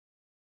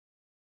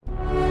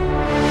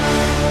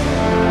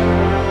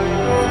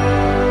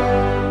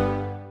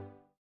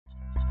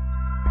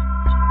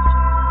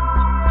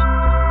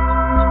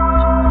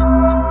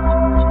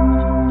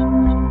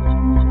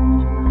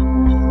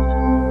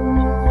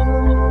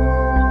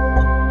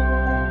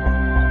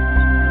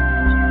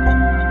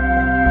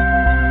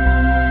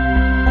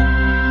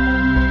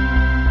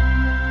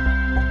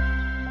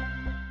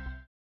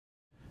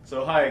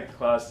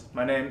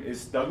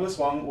is Douglas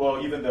Huang.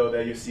 Well, even though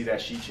that you see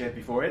that sheet chat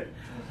before it,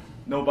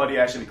 nobody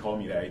actually called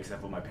me that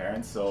except for my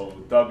parents. So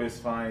Doug is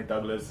fine,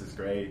 Douglas is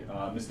great,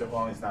 Mr.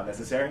 Huang is not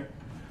necessary.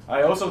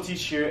 I also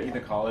teach here in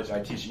the college.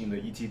 I teach in the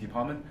ET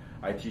department.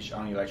 I teach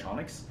on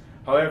electronics.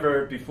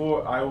 However,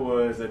 before I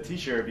was a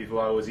teacher,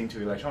 before I was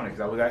into electronics,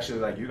 I was actually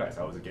like you guys,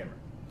 I was a gamer.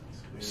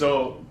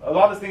 So a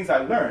lot of things I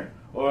learned,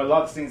 or a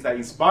lot of things that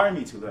inspired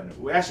me to learn,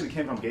 actually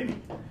came from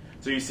gaming.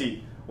 So you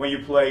see, when you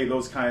play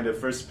those kind of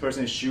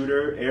first-person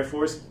shooter Air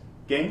Force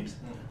games,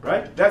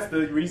 right? That's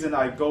the reason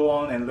I go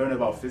on and learn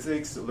about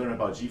physics, learn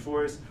about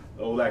G-force,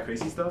 all that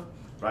crazy stuff,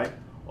 right?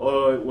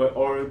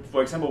 Or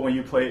for example, when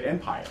you play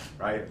Empire,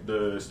 right?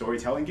 The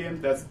storytelling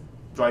game, that's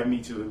driving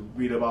me to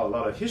read about a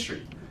lot of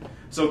history.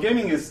 So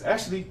gaming is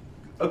actually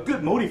a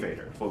good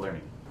motivator for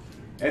learning.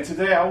 And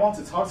today I want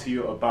to talk to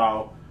you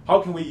about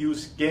how can we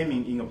use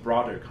gaming in a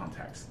broader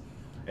context.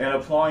 And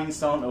applying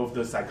some of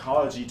the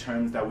psychology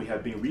terms that we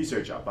have been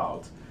researching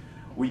about,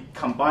 we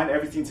combine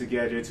everything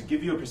together to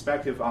give you a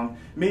perspective on,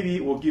 maybe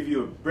it will give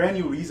you a brand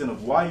new reason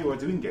of why you are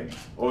doing gaming,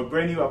 or a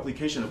brand new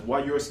application of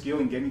what your skill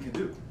in gaming can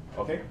do,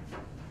 okay?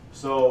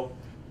 So,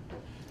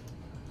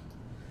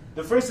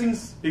 the first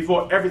things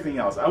before everything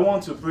else, I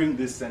want to bring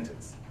this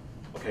sentence,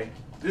 okay?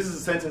 This is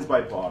a sentence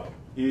by Plato.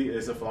 He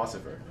is a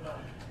philosopher.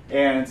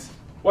 And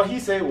what he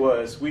said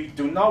was, we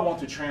do not want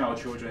to train our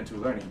children to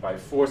learning by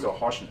force or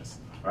harshness,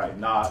 right?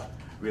 Not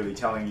really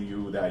telling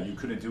you that you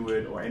couldn't do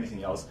it or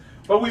anything else.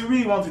 But we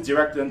really want to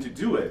direct them to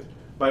do it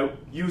by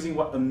using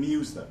what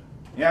amuses them.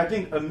 And I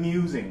think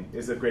amusing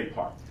is a great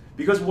part.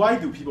 Because why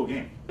do people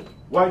game?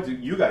 Why do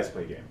you guys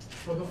play games?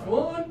 For the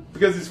fun.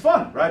 Because it's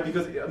fun, right?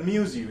 Because it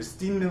amuses you, it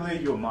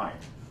stimulates your mind.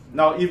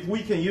 Now, if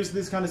we can use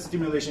this kind of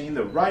stimulation in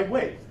the right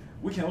way,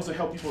 we can also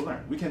help people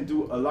learn. We can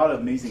do a lot of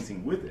amazing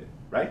things with it,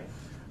 right?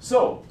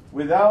 So,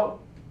 without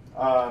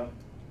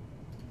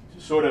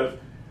sort of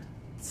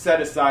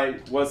set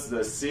aside what's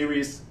the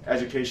serious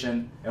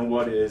education and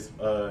what is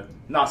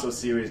not so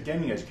serious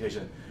gaming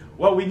education,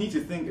 what we need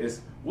to think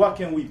is, what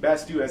can we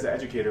best do as an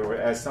educator or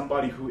as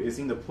somebody who is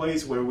in the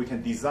place where we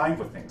can design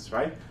for things,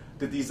 right?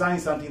 To design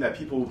something that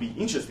people will be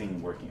interested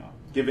in working on,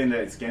 given that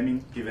it's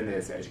gaming, given that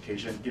it's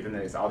education, given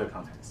that it's other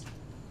contexts.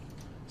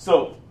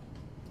 So,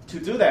 to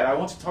do that, I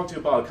want to talk to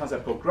you about a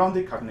concept called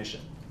grounded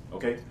cognition,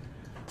 okay?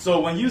 So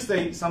when you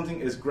say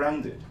something is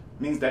grounded,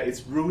 means that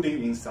it's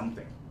rooted in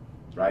something,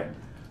 right?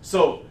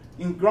 So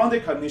in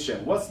grounded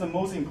cognition, what's the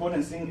most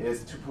important thing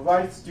is to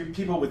provide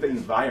people with the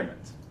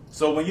environment.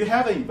 So when you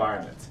have an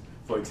environment,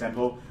 for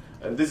example,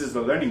 this is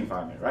the learning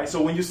environment, right? So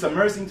when you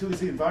submerge into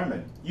this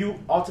environment, you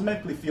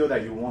automatically feel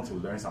that you want to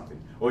learn something,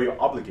 or you're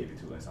obligated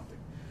to learn something.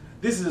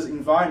 This is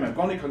environment.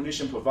 Grounded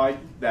cognition provides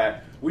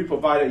that we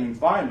provide an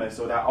environment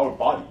so that our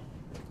body,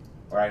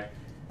 right,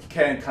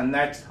 can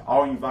connect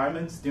our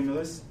environment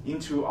stimulus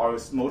into our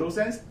motor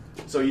sense.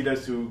 So either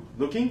through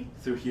looking,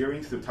 through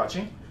hearing, through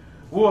touching,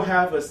 we'll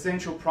have a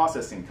central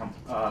processing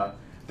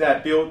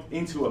that built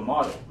into a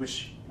model,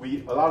 which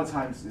a lot of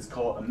times is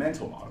called a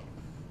mental model.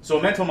 So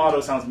a mental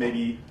model sounds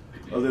maybe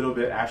a little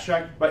bit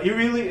abstract, but it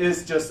really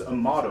is just a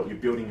model you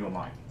build in your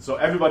mind. So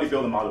everybody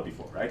built a model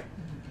before, right?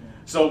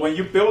 So when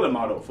you build a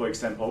model, for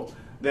example,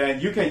 then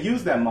you can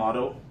use that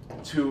model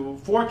to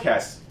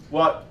forecast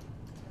what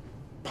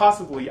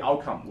possibly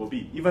outcome will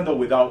be, even though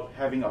without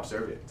having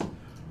observed it,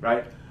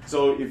 right?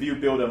 So if you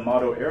build a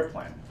model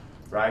airplane,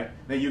 right,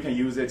 then you can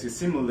use it to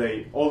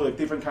simulate all the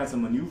different kinds of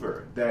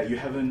maneuver that you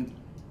haven't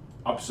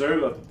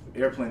observed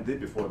an airplane did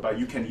before, but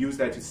you can use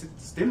that to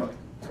stimulate,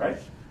 right?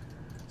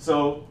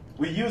 So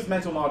we use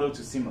mental model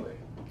to simulate,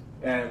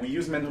 and we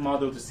use mental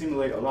model to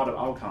simulate a lot of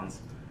outcomes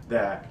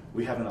that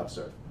we haven't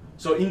observed.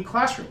 So in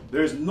classroom,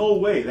 there's no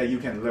way that you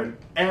can learn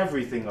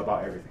everything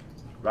about everything,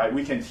 right?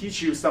 We can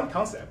teach you some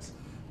concepts,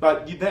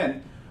 but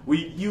then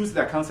we use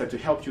that concept to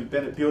help you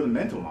build a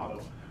mental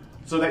model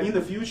so that in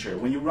the future,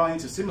 when you run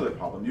into similar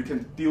problem, you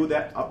can build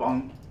that up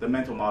on the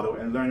mental model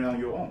and learn it on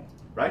your own,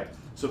 right?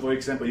 So for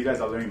example, you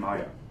guys are learning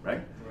Maya,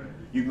 right?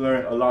 You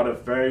learn a lot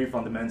of very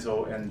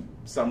fundamental and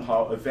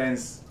somehow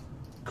advanced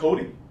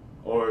coding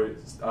or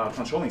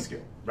controlling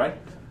skill, right?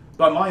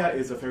 But Maya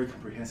is a very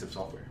comprehensive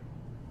software,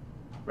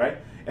 right?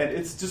 And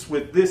it's just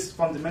with this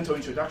fundamental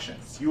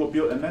introductions, you will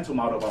build a mental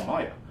model about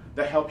Maya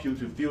that help you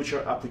to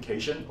future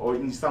application or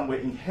in some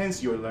way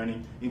enhance your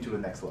learning into the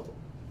next level,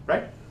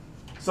 right?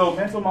 So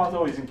mental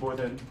model is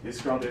important.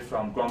 It's grounded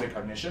from grounded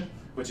cognition,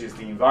 which is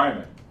the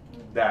environment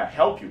that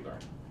help you learn,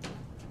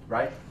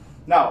 right?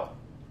 Now,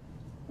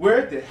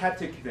 where did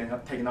haptic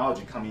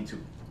technology come into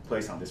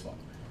place on this one?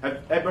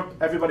 Have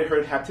everybody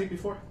heard haptic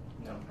before?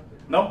 No.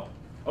 No?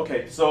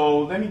 Okay, so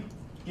let me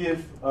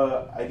give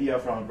an idea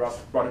from a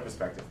broader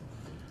perspective.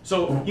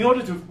 So in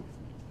order to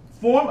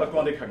form a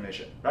grounded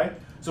cognition, right?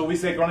 So we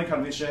say grounded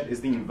cognition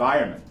is the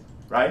environment,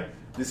 right?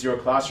 This is your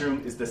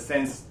classroom, is the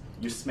sense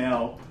you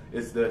smell,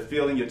 is the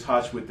feeling you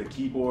touch with the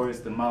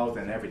keyboards, the mouth,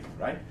 and everything,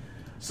 right?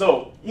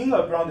 So in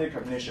a grounded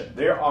cognition,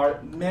 there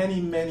are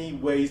many, many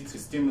ways to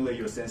stimulate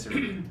your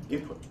sensory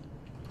input.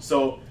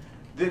 So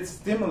this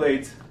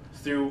stimulates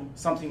through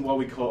something what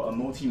we call a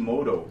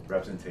multimodal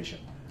representation.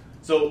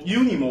 So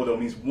unimodal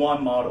means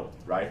one model,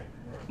 right?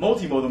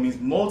 Multimodal means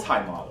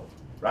multi-modal,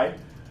 right?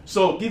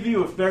 So give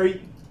you a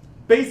very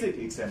basic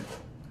example.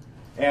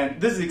 And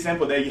this is an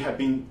example that you have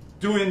been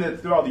doing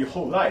it throughout your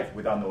whole life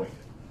without knowing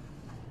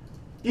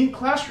it. In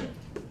classroom,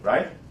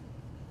 right?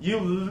 You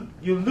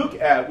look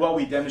at what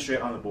we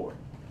demonstrate on the board.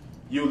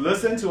 You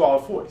listen to our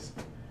voice.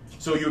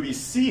 So you'll be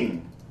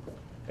seeing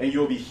and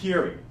you'll be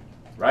hearing,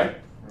 right?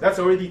 That's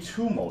already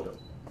two modal.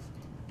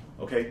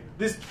 Okay?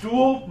 This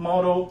dual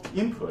modal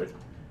input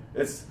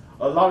is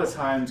a lot of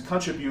times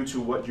contribute to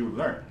what you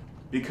learn.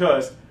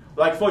 Because,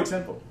 like for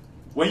example,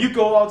 when you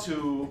go out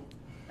to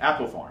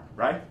apple farm,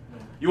 right?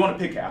 You want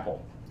to pick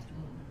apple.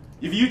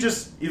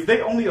 If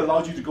they only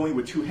allowed you to go in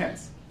with two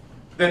hands,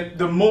 then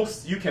the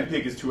most you can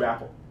pick is two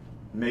apple.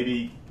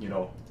 Maybe,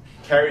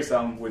 carry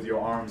some with your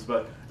arms,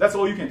 but that's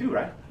all you can do,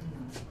 right?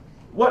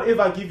 What if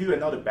I give you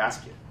another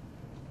basket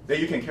that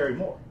you can carry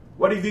more?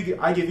 What if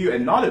I give you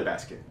another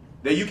basket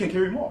that you can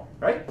carry more,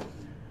 right?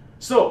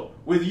 So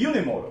with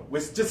unimodal,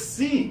 with just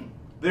seeing,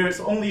 there's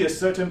only a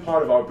certain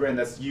part of our brain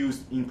that's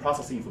used in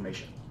processing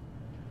information.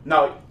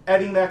 Now,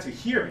 adding that to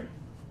hearing,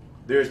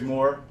 there's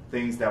more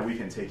things that we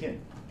can take in.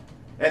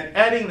 And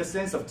adding the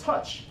sense of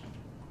touch,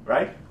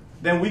 right?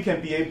 Then we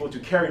can be able to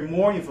carry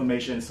more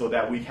information so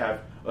that we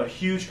have a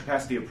huge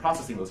capacity of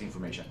processing those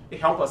information.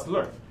 It helps us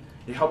learn.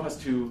 It helps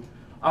us to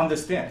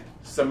understand,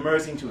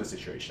 submerge into the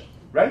situation,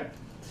 right?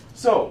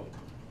 So,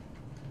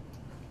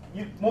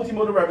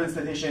 multimodal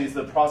representation is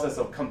the process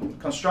of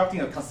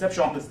constructing a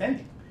conceptual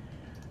understanding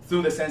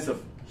through the sense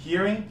of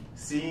hearing,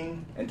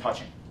 seeing, and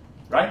touching,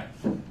 right?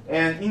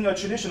 And in a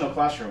traditional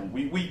classroom,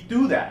 we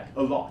do that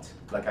a lot,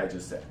 like I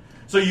just said.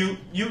 So you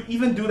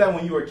even do that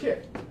when you were a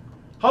kid.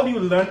 How do you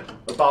learn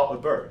about a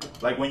bird?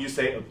 Like when you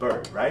say a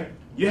bird, right?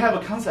 You have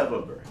a concept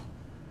of a bird.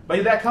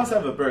 But that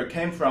concept of a bird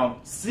came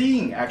from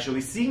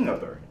actually seeing a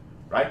bird,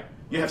 right?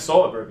 You have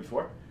saw a bird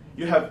before.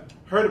 You have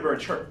heard a bird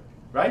chirp,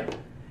 right?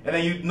 And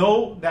then you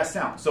know that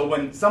sound. So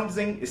when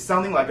something is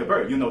sounding like a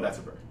bird, you know that's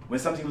a bird. When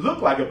something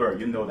looks like a bird,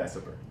 you know that's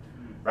a bird,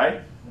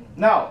 right?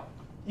 Now,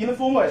 in the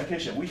formal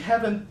education, we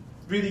haven't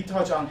really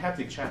touched on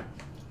haptic channel.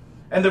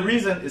 And the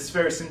reason is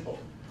very simple.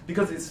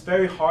 Because it's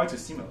very hard to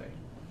simulate,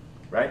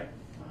 right?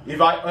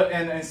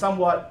 And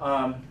somewhat,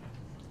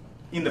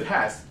 in the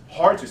past,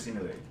 hard to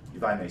simulate,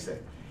 if I may say.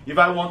 If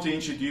I want to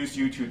introduce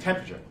you to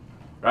temperature,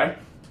 right?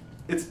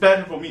 It's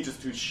better for me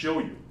just to show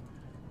you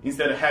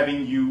instead of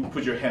having you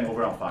put your hand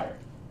over on fire,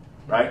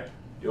 right?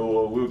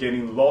 We're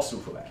getting a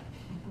lawsuit for that.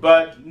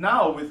 But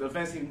now with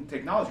advancing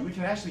technology, we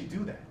can actually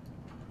do that,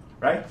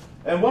 right?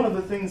 And one of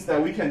the things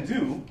that we can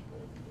do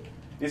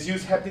is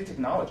use haptic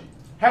technology.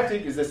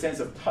 Haptic is a sense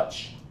of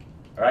touch,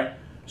 all right?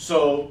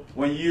 So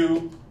when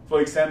you,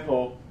 for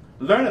example,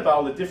 learn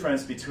about the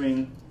difference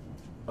between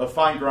a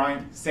fine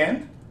grind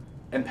sand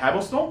and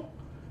pebble stone,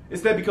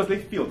 it's that because they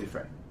feel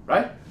different,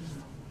 right?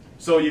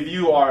 So if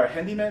you are a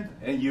handyman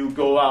and you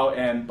go out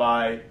and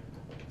buy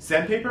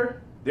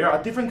sandpaper, there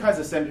are different kinds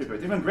of sandpaper,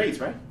 different grades,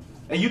 right?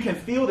 And you can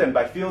feel them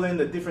by feeling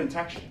the different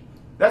texture.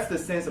 That's the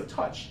sense of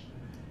touch.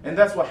 And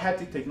that's what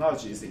haptic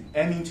technology is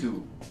aiming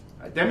to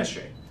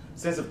demonstrate.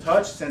 Sense of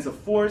touch, sense of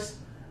force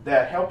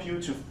that help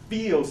you to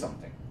feel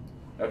something.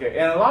 Okay,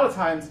 and a lot of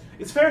times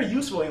it's very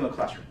useful in the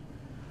classroom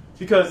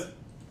because,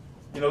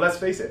 let's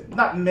face it,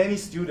 not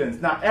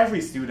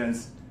every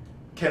student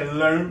can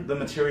learn the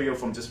material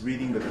from just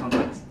reading the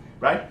contents,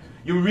 right?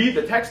 You read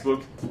the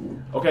textbook,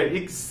 okay,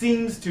 it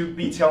seems to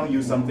be telling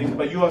you something,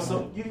 but you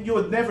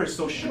are never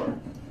so sure,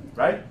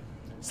 right?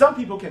 Some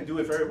people can do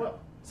it very well.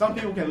 Some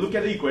people can look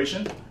at the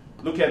equation,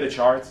 look at the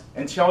charts,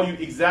 and tell you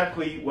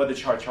exactly what the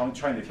chart is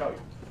trying to tell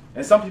you.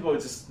 And some people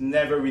just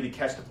never really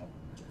catch the point,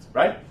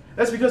 right?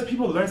 That's because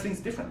people learn things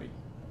differently.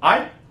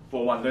 I,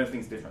 for one, learn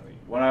things differently.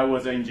 When I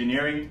was an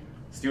engineering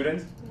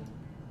student,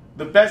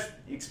 the best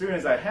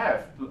experience I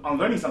have on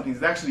learning something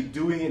is actually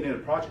doing it in a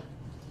project.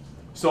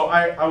 So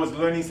I was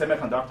learning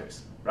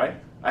semiconductors, right?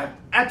 I have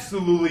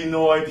absolutely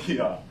no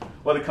idea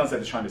what the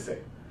concept is trying to say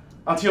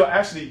until I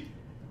actually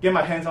get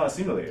my hands on a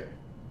simulator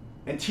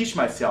and teach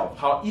myself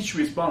how each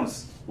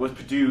response would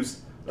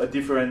produce a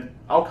different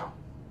outcome,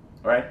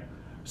 right?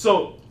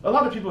 So a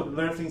lot of people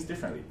learn things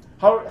differently.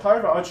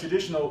 However, our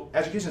traditional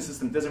education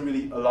system doesn't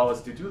really allow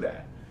us to do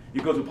that.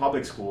 You go to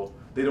public school,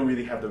 they don't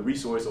really have the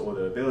resource or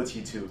the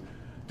ability to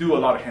do a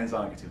lot of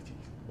hands-on activities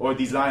or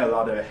design a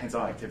lot of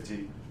hands-on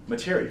activity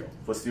material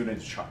for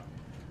students to try.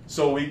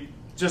 So we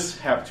just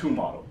have two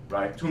model,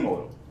 right? Two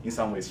model in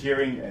some ways,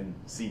 hearing and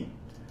seeing.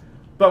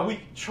 But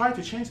we try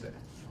to change that.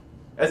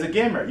 As a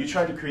gamer, you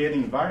try to create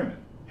an environment,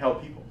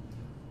 help people.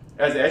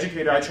 As an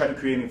educator, I try to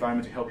create an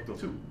environment to help people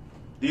too.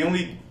 The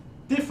only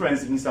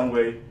difference in some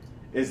way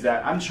is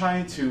that I'm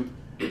trying to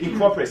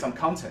incorporate some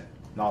content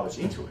knowledge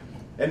into it.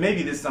 And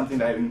maybe this is something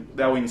that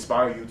will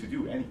inspire you to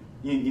do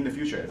in the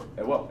future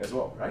as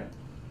well, right?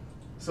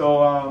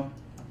 So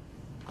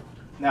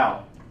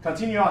now,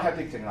 continue on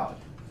haptic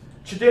technology.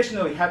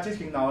 Traditionally, haptic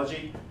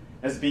technology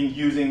has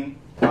been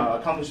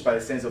accomplished by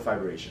the sense of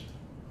vibration.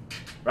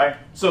 right?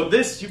 So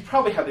this, you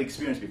probably have the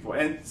experience before,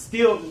 and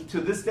still to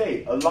this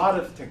day, a lot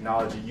of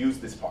technology use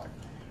this part,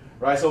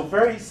 right? So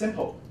very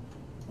simple,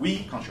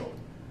 Wii control.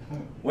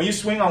 When you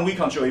swing on Wii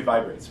control, it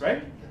vibrates,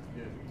 right?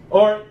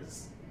 Or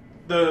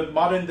the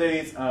modern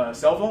days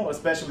cell phone,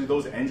 especially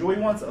those Android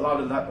ones, a lot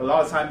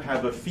of time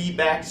have a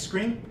feedback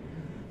screen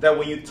that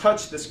when you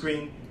touch the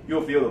screen,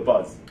 you'll feel a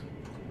buzz,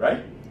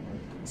 right?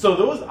 So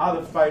those are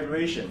the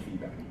vibration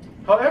feedback.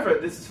 However,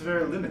 this is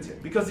very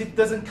limited because it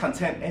doesn't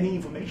contain any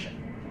information.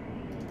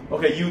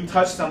 Okay, you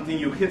touch something,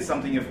 you hit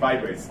something, it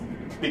vibrates.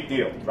 Big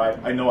deal, right?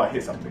 I know I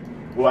hit something.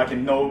 Well, I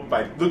can know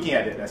by looking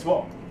at it as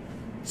well.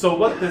 So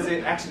what does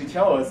it actually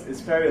tell us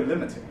is very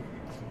limited,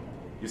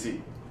 you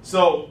see.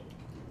 So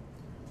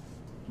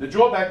the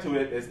drawback to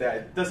it is that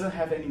it doesn't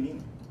have any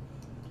meaning.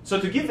 So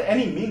to give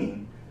any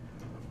meaning,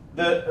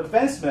 the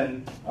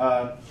advancement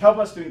help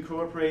us to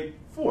incorporate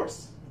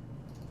force,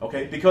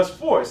 okay? Because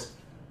force,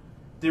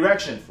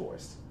 direction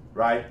force,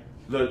 right?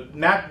 The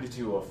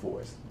magnitude of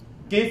force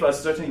gave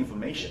us certain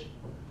information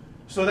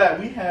so that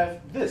we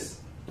have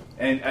this.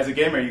 And as a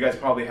gamer, you guys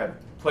probably have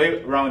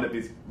played around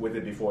with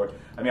it before.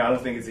 I mean, I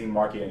don't think it's in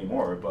market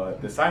anymore,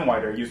 but the sign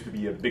wider used to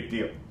be a big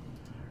deal,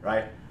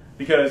 right?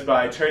 Because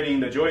by turning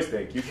the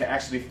joystick, you can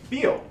actually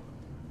feel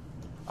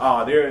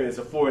there is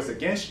a force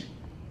against you,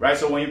 right?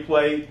 So when you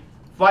play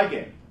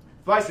flight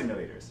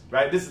simulators,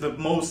 right? This is the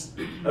most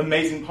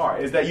amazing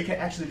part, is that you can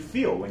actually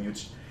feel when you're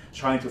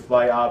trying to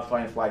fly up,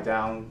 trying to fly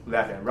down,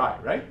 left and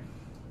right, right?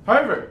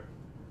 However,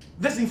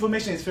 this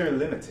information is very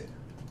limited,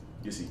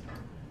 you see.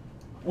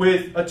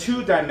 With a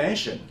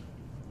 2-dimension,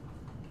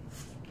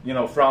 you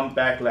know, from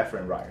back, left,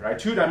 and right, right?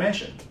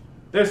 2-dimension,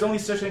 there's only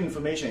certain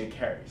information it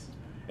carries.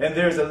 And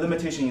there's a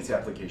limitation in its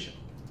application.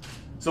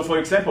 So for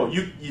example,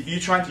 if you're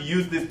trying to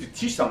use this to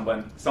teach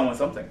someone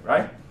something,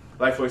 right?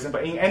 Like for example,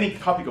 in any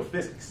topic of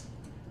physics,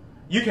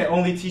 you can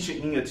only teach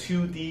it in a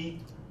 2D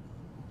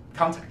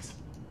context.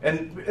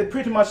 And it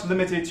pretty much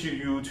limited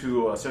you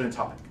to a certain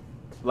topic.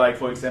 Like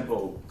for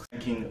example,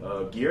 cranking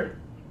a gear,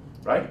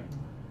 right?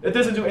 It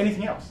doesn't do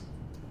anything else.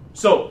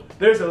 So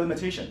there's a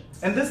limitation.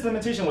 And this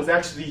limitation was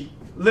actually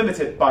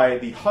limited by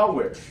the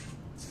hardware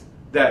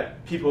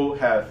that people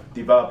have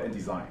developed and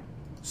designed.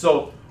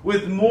 So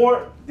with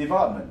more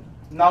development,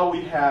 now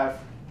we have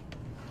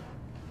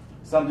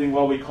something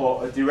what we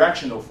call a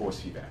directional force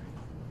feedback.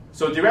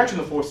 So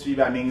directional force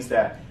feedback means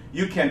that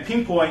you can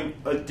pinpoint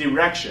a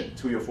direction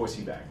to your force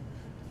feedback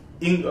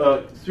in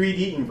a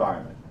 3D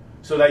environment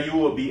so that you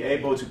will be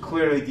able to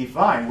clearly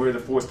define where the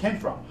force came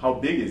from, how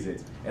big is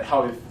it, and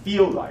how it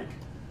feels like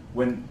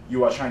when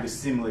you are trying to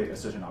simulate a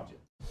certain object.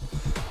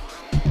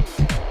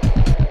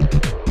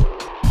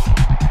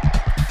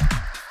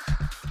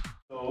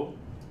 So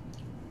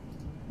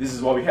this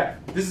is what we have.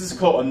 This is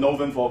called a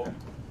Northern Falcon.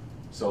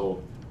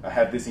 So I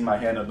have this in my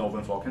hand, a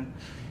Northern Falcon.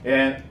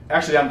 And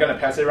actually I'm gonna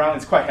pass it around.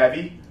 It's quite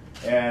heavy,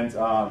 and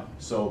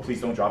so please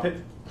don't drop it.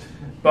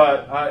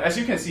 But as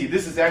you can see,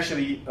 this is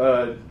actually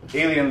an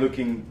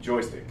alien-looking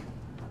joystick,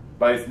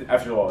 but it's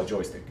after all a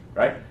joystick,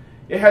 right?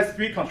 It has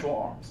 3 control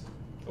arms,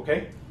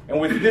 okay? And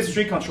with this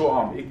 3 control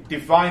arm, it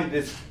defines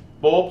this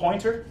ball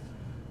pointer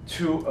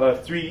to a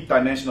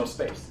 3-dimensional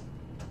space.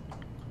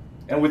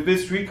 And with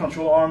these 3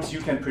 control arms,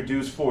 you can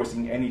produce force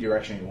in any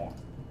direction you want.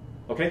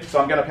 Okay, so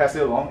I'm gonna pass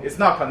it along. It's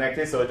not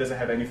connected, so it doesn't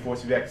have any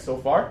force feedback so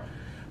far,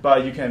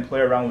 but you can play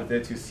around with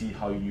it to see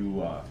how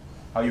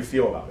you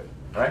feel about it,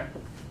 all right?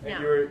 Yeah.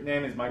 And your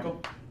name is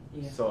Michael?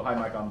 Yeah. So hi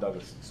Michael, I'm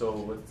Douglas. So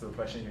what's the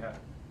question you have?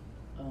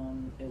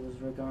 It was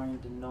regarding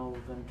the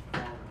Northern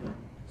Falcon.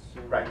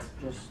 So Right.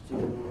 just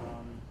to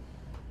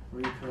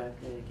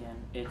recollect it again,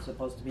 it's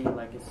supposed to be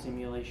like a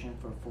simulation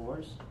for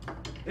force?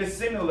 It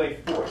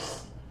simulates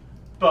force,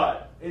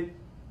 but it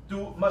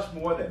do much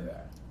more than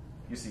that,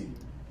 you see.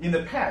 In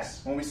the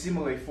past, when we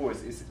simulate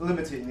force, it's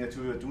limited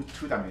to a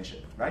 2-dimension,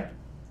 right?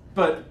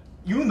 But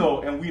you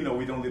know and we know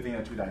we don't live in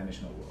a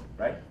 2-dimensional world,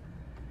 right?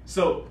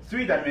 So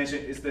 3-dimension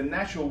is the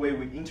natural way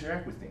we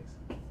interact with things,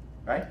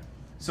 right?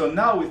 So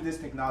now with this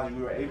technology,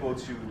 we were able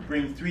to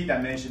bring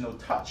 3-dimensional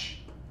touch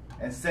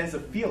and sense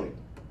of feeling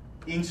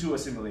into a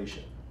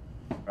simulation,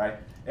 right?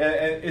 And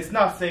it's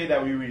not saying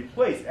that we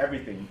replace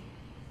everything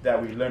that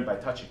we learned by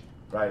touching,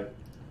 right?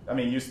 I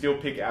mean, you still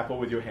pick apple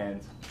with your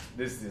hand.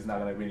 This is not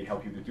going to really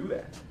help you to do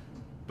that.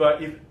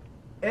 But if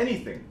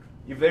anything,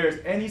 if there is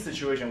any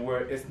situation where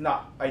it's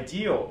not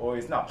ideal or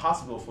it's not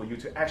possible for you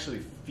to actually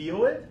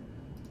feel it,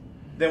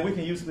 then we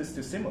can use this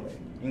to simulate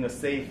in a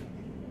safe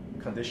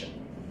condition.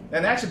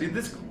 And actually,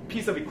 this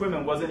piece of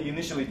equipment wasn't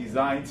initially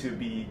designed to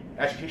be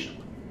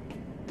educational.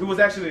 It was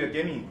actually a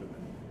gaming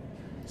equipment.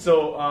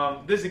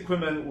 So this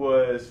equipment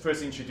was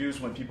first introduced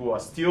when people are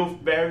still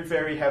very,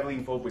 very heavily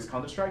involved with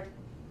Counter-Strike,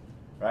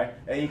 right?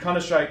 And in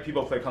Counter-Strike,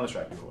 people play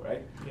Counter-Strike before,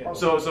 right? Yeah.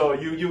 So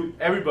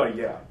everybody,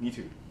 yeah, me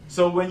too.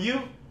 So when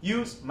you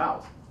use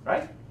mouse,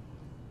 right?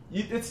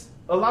 It's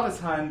a lot of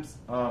times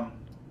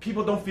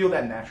people don't feel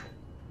that natural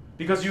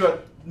because you are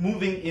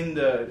moving in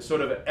the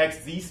sort of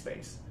XZ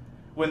space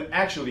when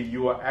actually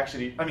you are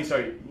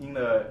in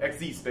the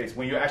XZ space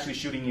when you're actually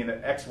shooting in the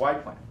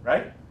XY plane,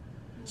 right?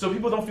 So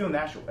people don't feel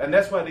natural, and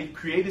that's why they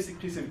create this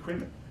piece of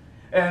equipment.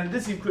 And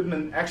this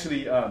equipment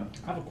actually... I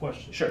have a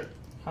question. Sure.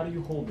 How do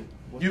you hold it?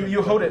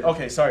 You hold it,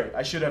 okay, sorry,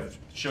 I should have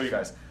shown you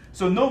guys.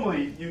 So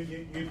normally,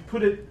 you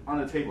put it on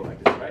the table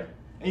like this, right?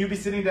 And you'll be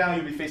sitting down,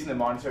 you'll be facing the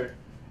monitor,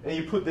 and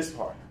you put this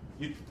part.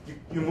 You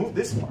move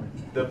this part.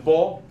 The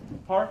ball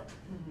part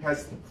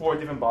has 4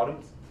 different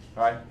bottoms,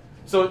 right?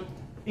 So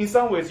in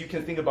some ways, you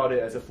can think about it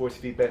as a force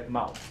feedback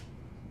mouse,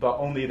 but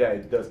only that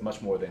it does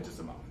much more than just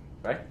a mouse,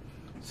 right?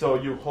 So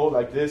you hold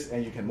like this,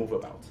 and you can move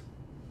about,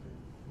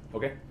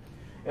 okay?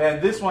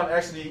 And this one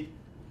actually,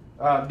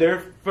 their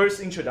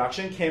first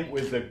introduction came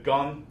with the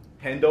gun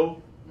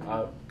handle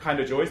kind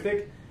of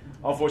joystick.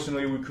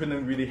 Unfortunately, we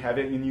couldn't really have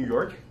it in New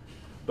York,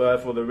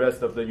 but for the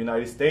rest of the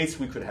United States,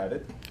 we could have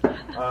it.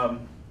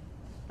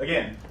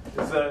 Again,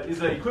 it's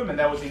an equipment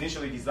that was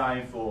initially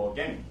designed for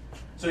gaming.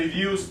 So if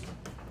you use,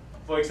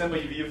 for example,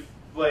 if you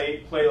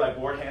play like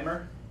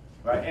Warhammer,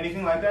 right,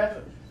 anything like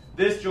that,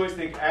 this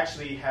joystick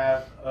actually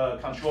have a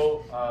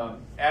control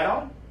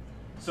add-on,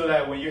 so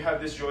that when you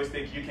have this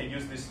joystick, you can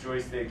use this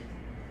joystick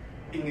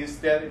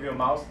instead of your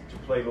mouse to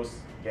play those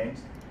games,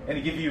 and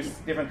it gives you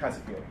different kinds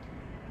of feeling,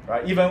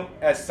 right? Even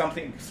as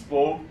something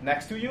explodes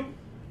next to you,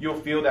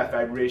 you'll feel that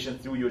vibration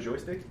through your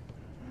joystick.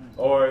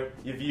 Or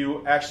if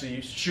you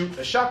actually shoot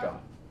a shotgun,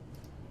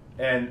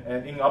 and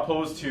in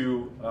opposed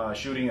to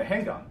shooting a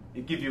handgun,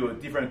 it gives you a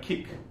different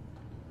kick,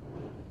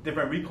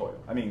 different recoil.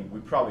 I mean, we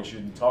probably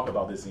shouldn't talk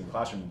about this in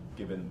classroom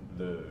given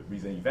the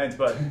recent events,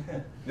 but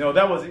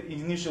that was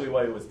initially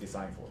what it was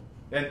designed for.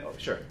 And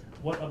sure.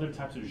 What other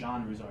types of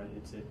genres are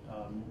it?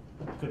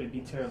 Could it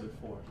be tailored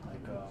for?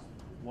 Like,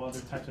 what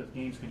other types of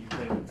games could you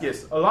play with?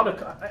 Yes,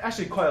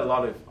 actually quite a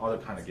lot of other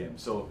kind of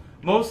games. So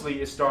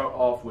mostly it starts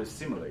off with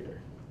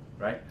simulator,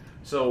 right?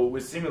 So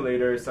with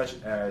simulators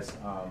such as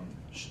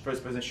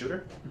first-person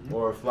shooter,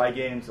 or flight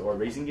games or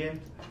racing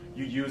games,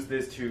 you use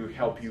this to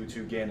help you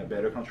to gain a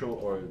better control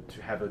or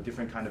to have a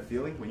different kind of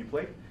feeling when you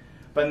play.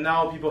 But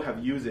now people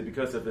have used it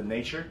because of the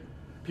nature.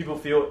 People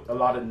feel a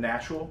lot of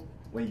natural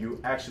when you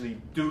actually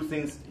do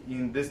things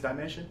in this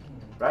dimension,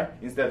 right?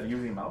 Instead of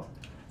using mouse.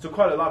 So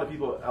quite a lot of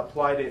people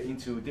applied it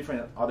into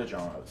different other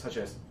genres, such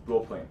as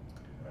role-playing,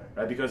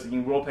 right? Because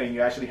in role-playing,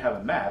 you actually have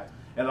a map.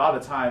 And a lot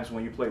of times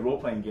when you play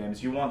role-playing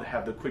games, you want to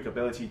have the quick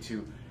ability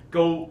to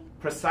go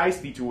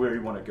precisely to where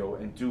you want to go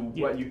and do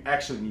what you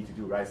actually need to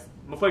do, right?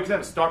 For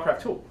example,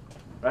 StarCraft 2,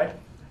 right?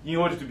 In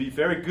order to be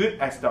very good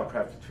at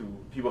StarCraft 2,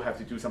 people have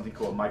to do something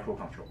called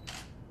microcontrol,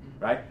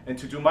 right? And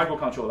to do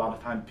microcontrol, a lot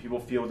of times people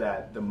feel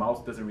that the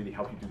mouse doesn't really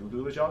help you to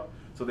do the job,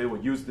 so they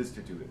will use this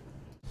to do it.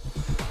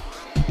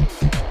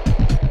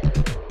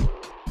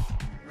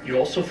 You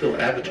also feel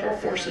avatar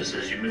forces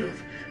as you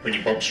move. When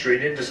you bump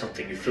straight into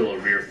something, you feel a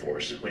rear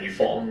force. When you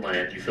fall and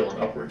land, you feel an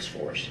upwards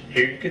force.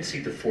 Here you can see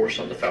the force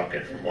on the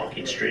Falcon from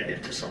walking straight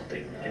into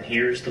something, and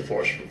here is the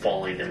force from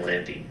falling and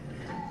landing.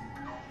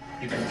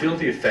 You can feel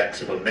the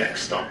effects of a mech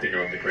stomping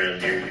on the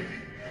ground near you.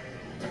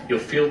 You'll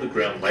feel the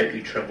ground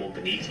lightly tremble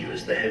beneath you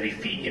as the heavy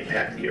feet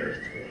impact the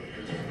earth.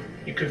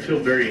 You can feel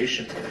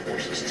variations in the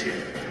forces too.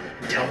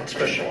 In Talent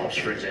Special Ops,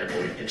 for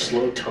example, you can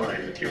slow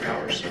time with your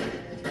power suit.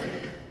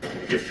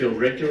 You'll feel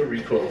regular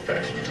recoil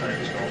effects when time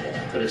is normal,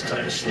 but as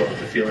time is slow,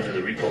 the feeling of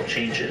the recoil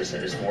changes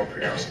and is more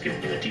pronounced,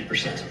 giving you a deeper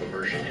sense of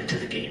immersion into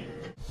the game.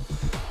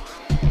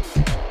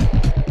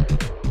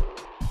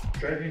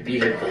 Driving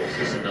vehicles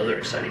is another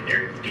exciting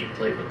area of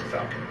gameplay with the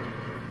Falcon.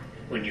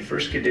 When you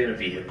first get in a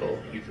vehicle,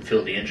 you can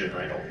feel the engine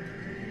idle.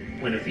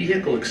 When a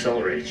vehicle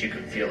accelerates, you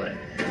can feel it.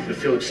 You'll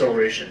feel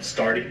acceleration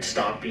starting,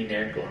 stopping,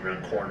 and going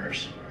around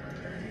corners.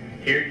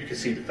 Here you can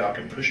see the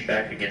Falcon push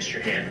back against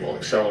your hand while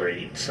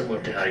accelerating,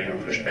 similar to how you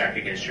would push back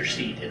against your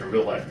seat in a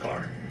real-life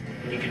car.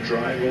 You can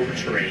drive over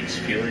terrains,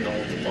 feeling all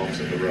of the bumps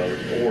of the road,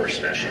 or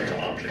smash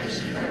into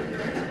objects.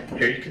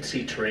 Here you can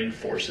see terrain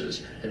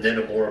forces, and then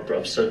a more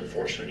abrupt sudden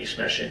force when you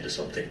smash into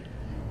something.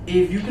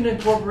 If you can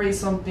incorporate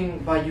something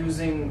by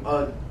using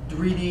a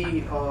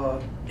 3D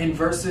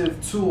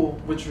inversive tool,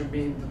 which would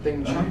be the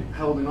thing that you're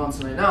holding on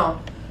to right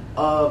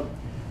now,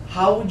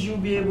 how would you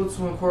be able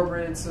to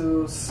incorporate it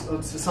to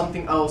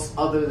something else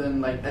other than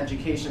like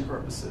education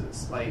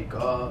purposes, like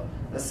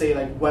let's say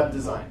like web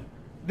design?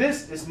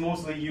 This is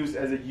mostly used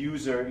as a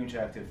user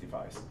interactive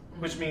device,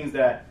 which means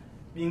that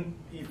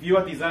if you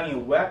are designing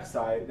a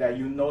website that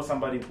you know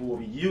somebody who will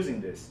be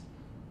using this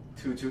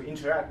to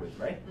interact with,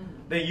 right?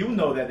 Then you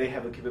know that they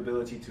have a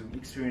capability to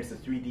experience the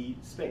 3D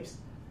space.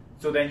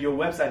 So then your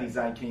website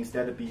design can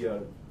instead be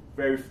a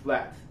very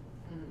flat,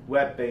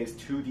 web-based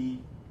 2D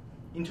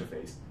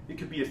interface. It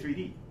could be a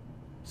 3D.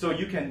 So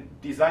you can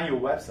design your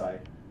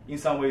website in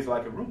some ways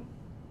like a room,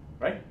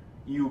 right?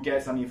 You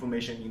get some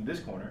information in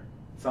this corner,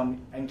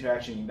 some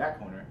interaction in that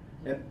corner,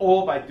 and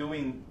all by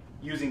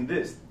using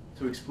this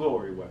to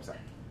explore your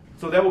website.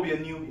 So that will be a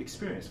new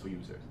experience for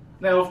users.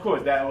 Now, of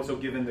course, that also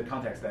given the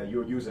context that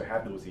your user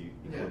have those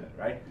equipment,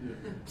 right?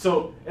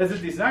 So as a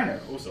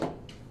designer also,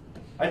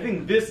 I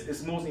think this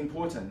is most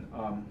important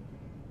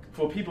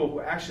for people who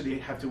actually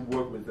have to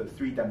work with the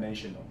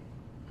 3-dimensional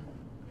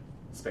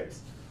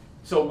space.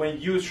 So when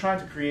you're trying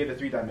to create a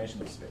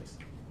 3-dimensional space,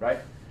 right?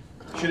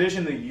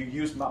 Traditionally, you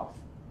use mouth.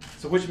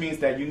 So which means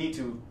that you need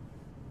to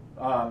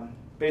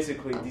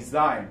basically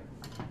design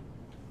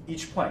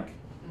each plank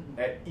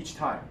at each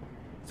time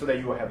so that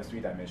you will have a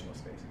three-dimensional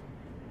space.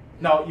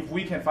 Now, if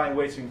we can find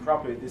ways to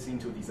incorporate this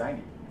into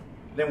designing,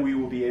 then we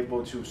will be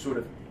able to sort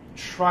of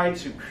try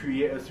to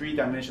create a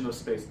three-dimensional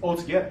space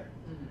altogether,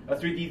 a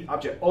 3D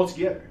object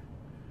altogether,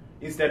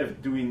 instead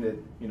of doing the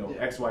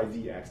X, Y,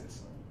 Z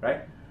axis,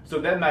 right? So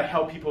that might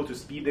help people to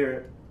speed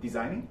their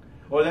designing,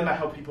 or that might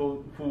help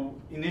people who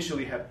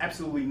initially have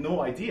absolutely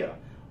no idea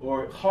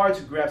or hard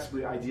to grasp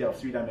the idea of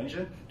 3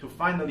 dimension to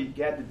finally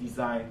get the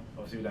design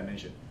of 3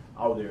 dimension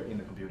out there in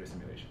the computer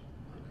simulation.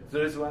 So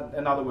there's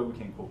another way we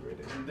can incorporate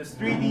it. This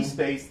 3D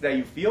space that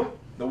you feel,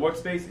 the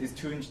workspace is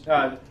 2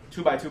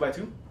 by 2 by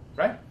 2,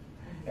 right?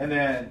 And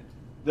then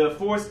the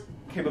force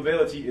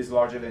capability is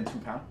larger than 2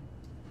 pounds.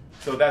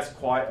 So that's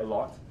quite a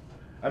lot.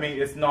 I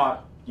mean, it's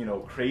not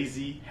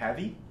crazy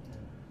heavy,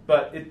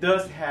 but it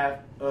does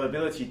have an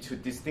ability to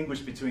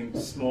distinguish between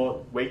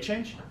small weight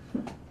change.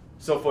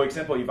 So for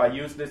example, if I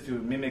use this to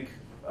mimic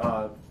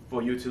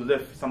for you to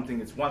lift something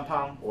that's 1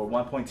 pound or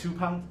 1.2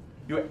 pounds,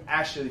 you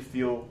actually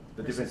feel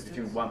the difference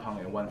between 1 pound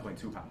and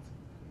 1.2 pounds.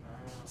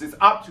 So it's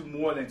up to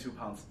more than 2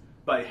 pounds,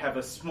 but it have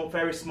a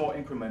very small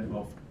increment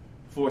of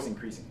force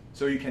increasing.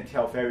 So you can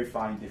tell very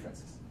fine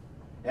differences.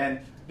 And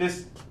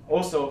this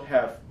also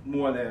have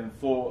more than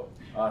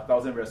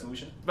 4,000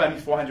 resolution, but I mean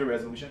 400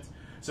 resolutions.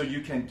 So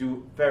you can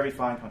do very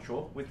fine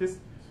control with this.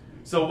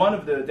 So one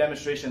of the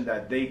demonstrations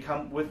that they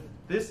come with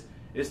this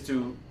is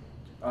to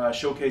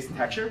showcase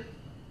texture.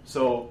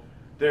 So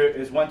there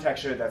is one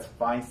texture that's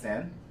fine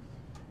sand,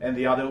 and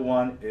the other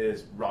one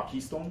is rocky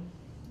stone.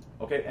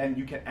 Okay, and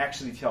you can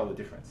actually tell the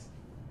difference.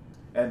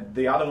 And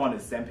the other one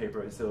is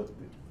sandpaper. So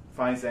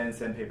fine sand,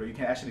 sandpaper, you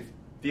can actually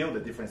feel the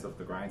difference of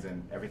the grinds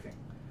and everything.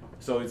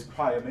 So it's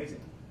quite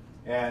amazing.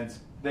 And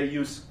they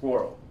use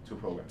Squirrel to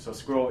program. So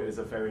Squirrel is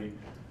a very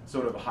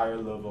sort of higher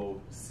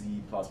level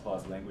C++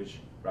 language,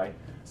 right?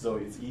 So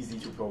it's easy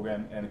to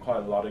program, and quite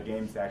a lot of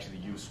games actually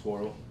use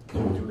Squirrel to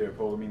do their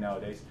programming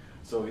nowadays.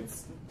 So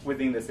it's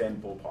within the same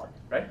ballpark,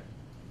 right?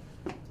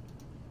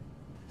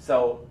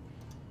 So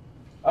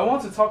I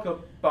want to talk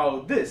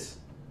about this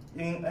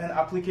in an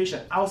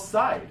application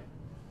outside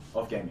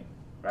of gaming,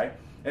 right?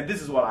 And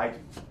this is what I do.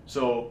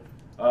 So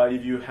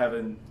if you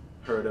haven't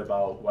heard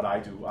about what I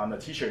do, I'm a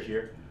teacher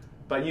here.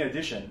 But in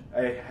addition,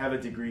 I have a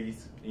degree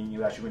in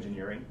electrical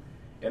engineering,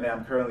 and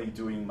I'm currently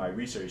doing my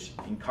research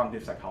in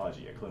cognitive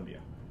psychology at Columbia.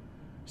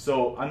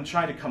 So I'm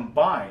trying to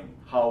combine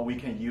how we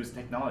can use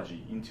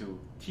technology into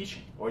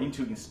teaching or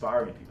into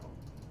inspiring people.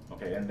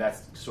 Okay, and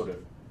that's sort of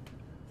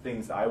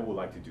things I would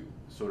like to do,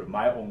 sort of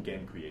my own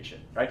game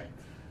creation, right?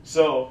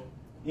 So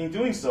in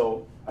doing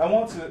so, I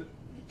want to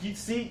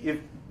see if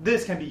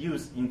this can be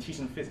used in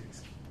teaching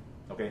physics,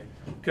 okay?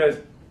 Because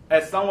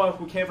as someone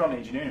who came from an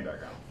engineering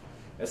background,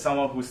 as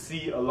someone who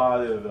see a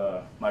lot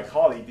of my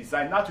colleagues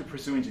decide not to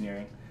pursue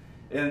engineering,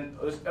 and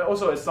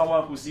also as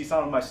someone who sees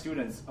some of my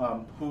students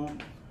who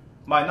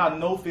might not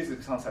know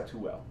physics concept too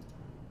well,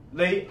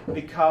 they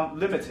become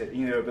limited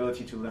in their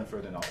ability to learn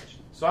further knowledge.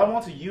 So I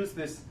want to use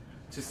this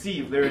to see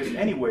if there is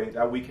any way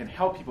that we can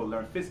help people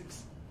learn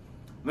physics,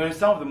 learn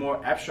some of the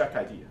more abstract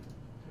ideas,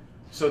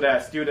 so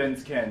that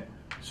students can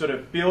sort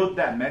of build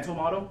that mental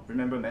model,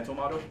 remember mental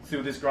model,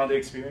 through this grounded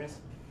experience,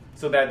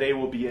 so that they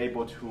will be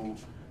able to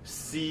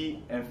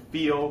see and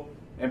feel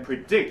and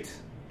predict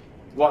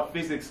what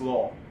physics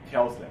law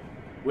tells them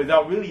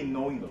without really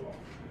knowing the law.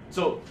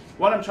 So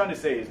what I'm trying to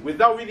say is,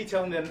 without really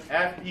telling them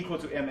F equal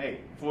to ma,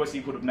 force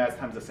equal to mass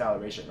times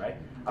acceleration, right?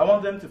 I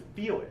want them to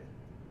feel it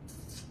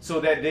so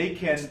that they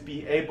can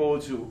be able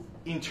to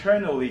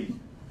internally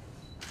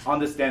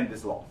understand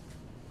this law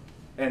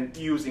and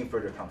using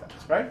further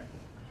context, right?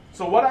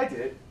 So what I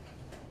did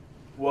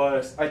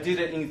was I did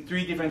it in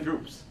 3 different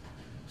groups.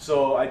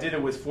 So I did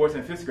it with 4th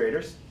and 5th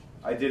graders.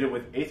 I did it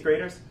with 8th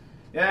graders.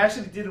 And I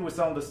actually did it with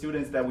some of the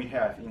students that we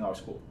have in our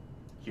school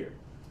here,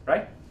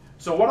 right?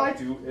 So what I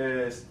do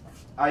is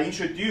I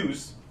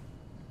introduce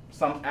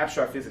some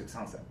abstract physics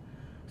concept.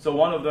 So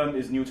one of them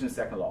is Newton's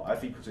second law,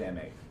 F equals to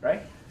ma,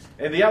 right?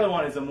 And the other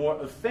one is a more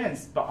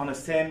advanced, but on the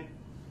same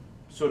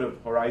sort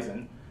of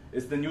horizon,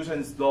 is the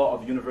Newton's law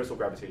of universal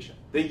gravitation.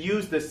 They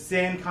use the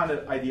same kind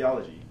of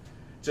ideology,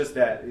 just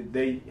that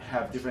they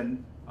have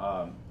different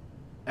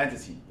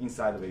entity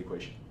inside of the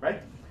equation,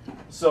 right?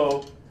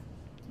 So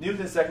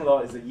Newton's second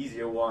law is the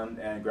easier one,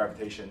 and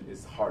gravitation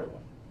is the harder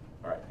one.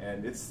 All right,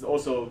 and it's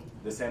also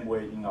the same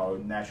way in our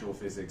natural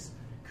physics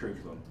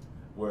curriculum,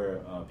 where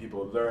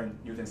people learn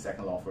Newton's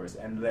second law first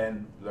and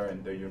then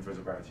learn the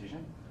universal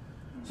gravitation.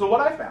 So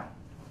what I found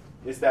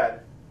is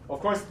that,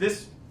 of course,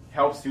 this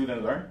helps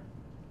students learn,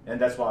 and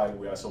that's why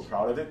we are so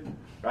proud of it,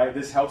 right?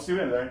 This helps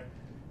students learn.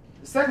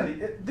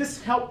 Secondly,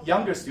 this helps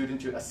younger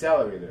students to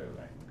accelerate their learning.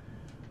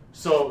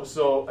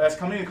 So as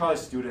community college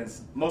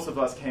students, most of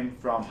us came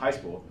from high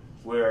school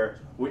where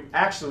we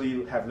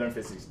actually have learned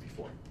physics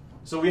before.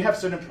 So we have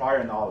certain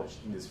prior knowledge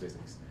in this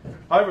physics.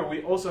 However,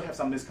 we also have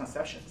some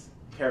misconceptions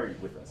carried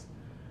with us.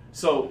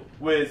 So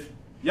with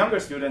younger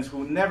students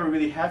who never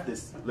really had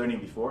this learning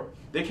before,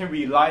 they can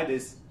rely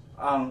this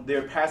on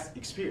their past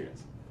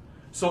experience.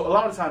 So a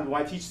lot of times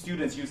when I teach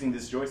students using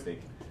this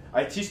joystick,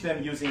 I teach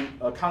them using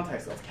a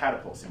context of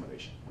catapult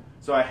simulation.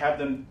 So I have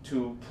them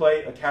to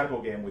play a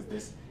catapult game with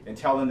this and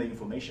tell them the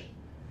information.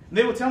 And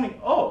they will tell me,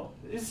 oh,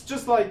 it's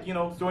just like, you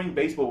know, throwing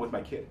baseball with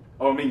my kid.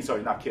 Or I mean,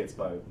 sorry, not kids,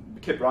 but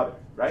kid brother,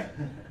 right?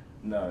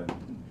 No,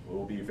 it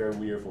will be very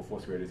weird for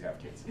fourth graders to have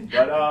kids.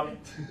 But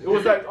it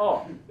was like,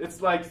 oh,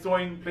 it's like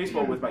throwing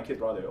baseball with my kid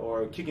brother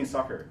or kicking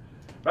soccer,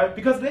 right?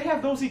 Because they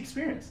have those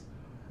experiences.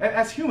 And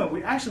as humans,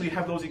 we actually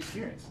have those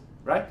experiences,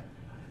 right?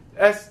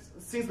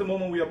 Since the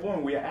moment we are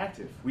born, we are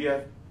active. We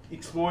are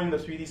exploring the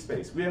 3D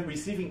space. We are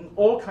receiving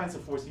all kinds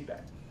of force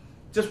feedback.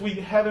 Just we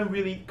haven't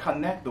really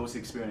connected those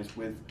experiences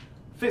with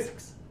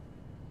physics,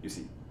 you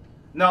see.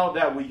 Now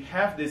that we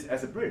have this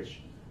as a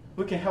bridge,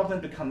 we can help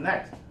them to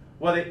connect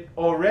what they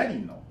already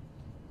know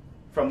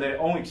from their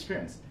own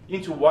experience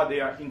into what they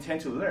are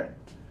intend to learn,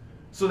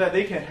 so that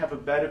they can have a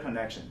better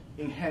connection,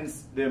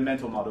 enhance their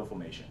mental model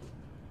formation,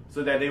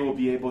 so that they will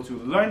be able to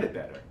learn it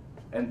better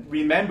and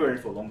remember it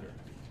for longer,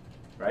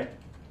 right?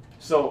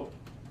 So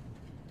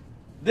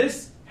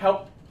this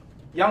helps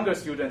younger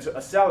students to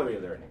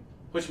accelerate learning,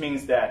 which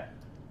means that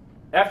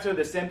after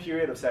the same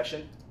period of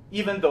session,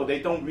 even though they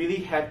don't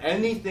really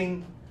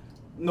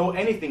know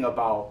anything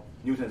about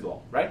Newton's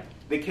law, right?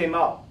 They came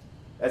out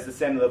as the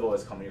same level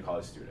as community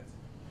college students,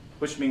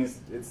 which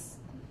means it's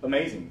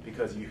amazing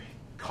because you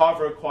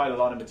cover quite a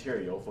lot of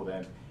material for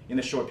them in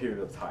a short period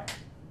of time,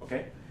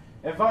 okay?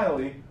 And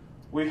finally,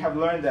 we have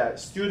learned that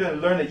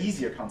students learn the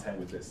easier content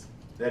with this.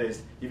 That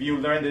is, if you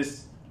learn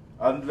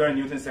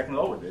Newton's second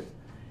law with it,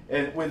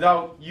 and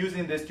without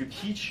using this to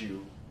teach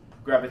you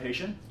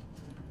gravitation,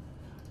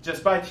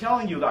 just by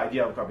telling you the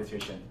idea of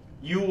gravitation,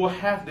 you will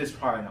have this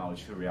prior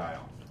knowledge to rely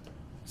on,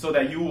 so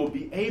that you will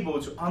be able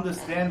to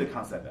understand the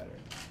concept better,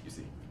 you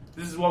see.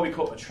 This is what we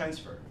call a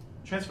transfer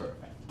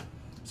effect.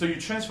 So you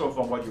transfer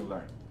from what you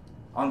learn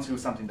onto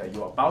something that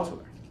you're about to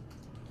learn,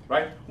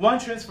 right? One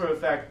transfer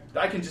effect,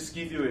 I can just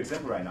give you an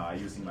example right now. I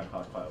use in my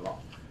class quite a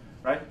lot,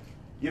 right?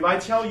 If I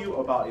tell you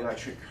about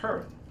electric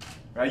current,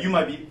 right, you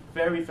might be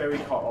very, very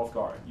caught off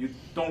guard. You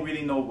don't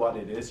really know what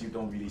it is. You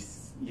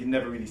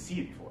never really see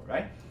it before,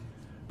 right?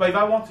 But if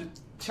I want to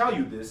tell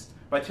you this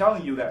by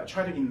telling you that,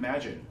 try to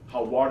imagine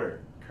how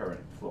water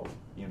current flow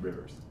in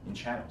rivers, in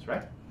channels,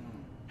 right?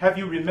 Have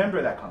you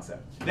remember that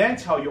concept? Then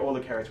tell you all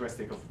the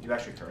characteristics of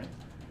electric current,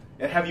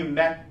 and have you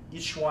mapped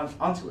each one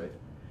onto it?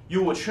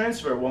 You will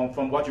transfer one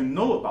from what you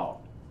know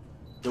about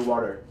the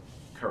water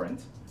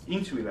current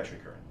into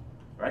electric current,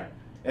 right?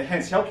 And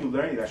hence help you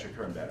learn electric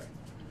current better.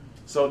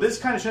 So this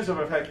kind of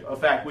transfer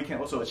effect we can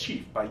also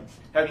achieve by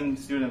having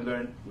students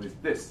learn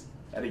with this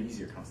at an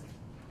easier concept.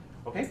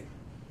 Okay?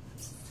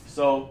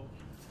 So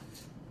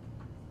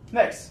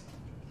next,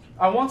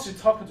 I want to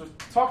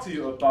talk to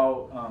you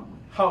about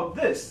how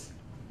this,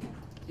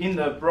 in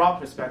the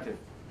broad perspective,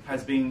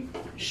 has been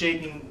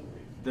shaping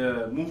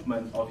the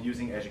movement of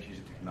using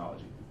education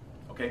technology.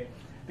 Okay?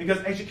 Because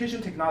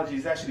education technology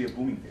is actually a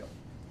booming field.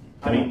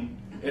 I mean,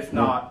 it's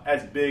not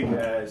as big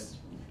as,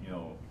 you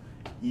know,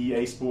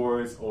 EA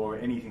Sports or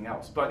anything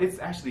else, but it's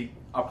actually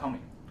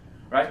upcoming,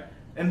 right?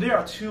 And there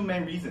are two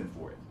main reasons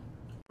for it.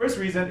 First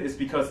reason is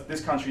because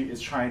this country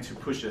is trying to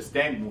push the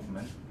STEM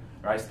movement,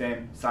 right?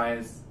 STEM,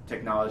 science,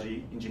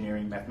 technology,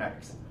 engineering,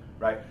 mathematics,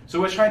 right?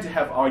 So we're trying to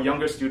have our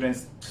younger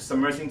students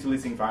submerge into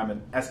this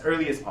environment as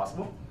early as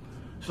possible,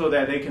 so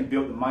that they can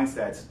build the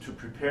mindsets to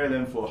prepare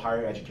them for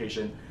higher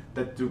education,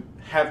 that to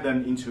have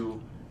them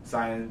into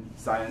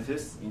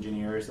scientists,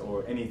 engineers,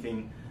 or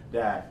anything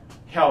that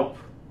help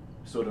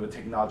sort of a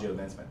technology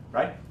advancement,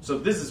 right? So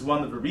this is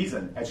one of the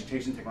reasons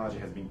education technology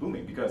has been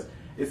booming, because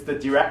it's the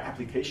direct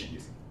application, you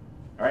see,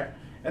 all right?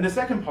 And the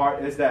second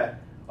part is that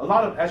a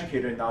lot of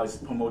educators now is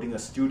promoting a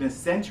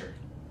student-centered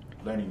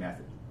learning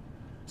method.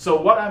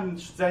 So what I'm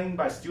saying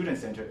by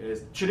student-centered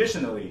is,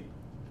 traditionally,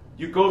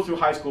 you go through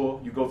high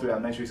school, you go through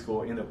elementary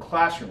school in a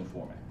classroom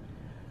format.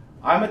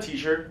 I'm a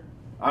teacher,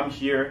 I'm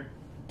here,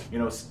 you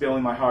know,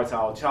 spilling my heart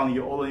out, telling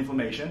you all the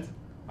information.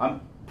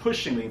 I'm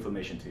pushing the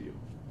information to you,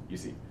 you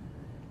see.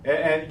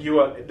 And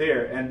you are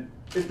there, and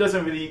it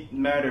doesn't really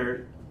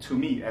matter to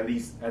me, at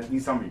least in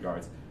some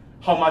regards,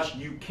 how much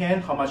you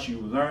can, how much you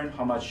learn,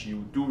 how much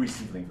you do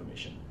receive the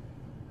information.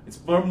 It's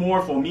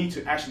more for me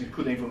to actually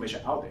put the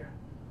information out there,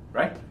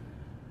 right?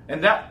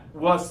 And that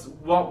was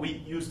what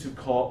we used to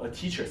call a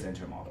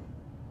teacher-centered model.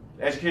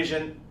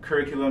 Education,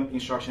 curriculum,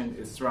 instruction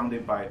is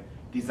surrounded by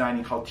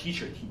designing how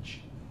teachers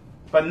teach.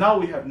 But now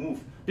we have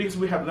moved, because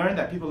we have learned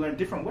that people learn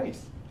different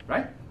ways,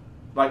 right?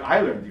 Like I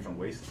learn different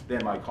ways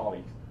than my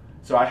colleagues.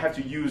 So I have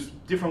to use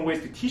different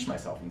ways to teach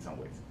myself in some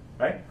ways,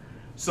 right?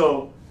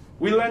 So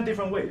we learn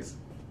different ways.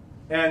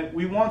 And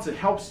we want to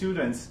help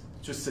students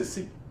to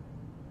succeed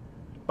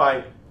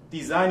by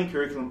designing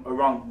curriculum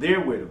around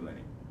their way of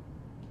learning,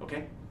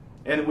 okay?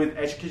 And with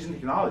education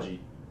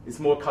technology, it's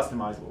more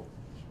customizable.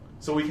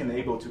 So we're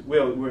able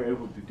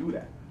to do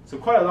that. So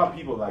quite a lot of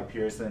people like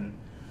Pearson,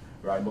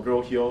 right,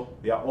 McGraw-Hill,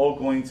 they are all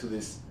going to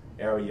this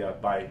area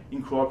by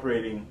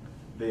incorporating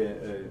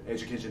the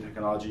education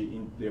technology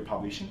in their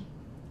publishing,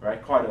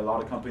 right? Quite a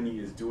lot of company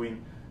is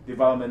doing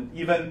development,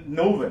 even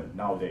Novin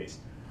nowadays.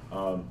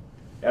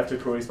 After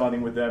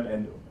corresponding with them,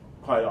 and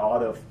quite a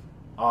lot of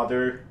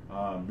other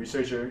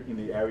researcher in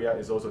the area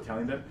is also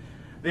telling them,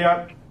 they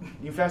are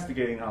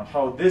investigating on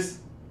how this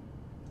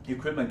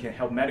equipment can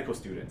help medical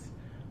students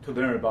to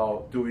learn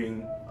about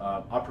doing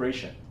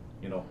operation,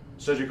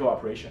 surgical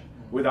operation,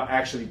 without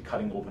actually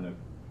cutting open a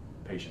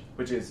patient,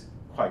 which is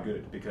quite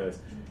good because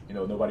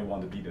nobody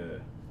wants to be the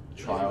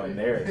trial and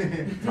error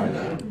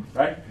type,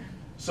 right?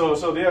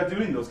 So they are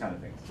doing those kind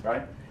of things,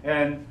 right?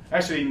 And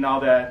actually, now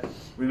that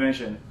we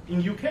mentioned,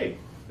 in UK,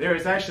 there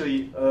is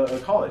actually a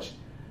college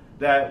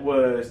that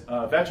was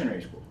a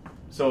veterinary school.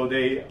 So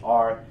they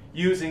are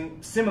using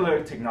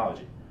similar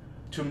technology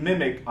to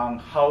mimic on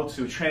how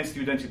to train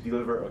students to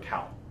deliver a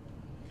cow.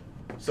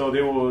 So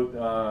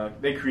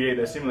they create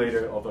a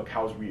simulator of a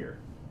cow's rear,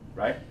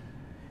 right?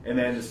 And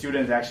then the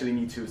students actually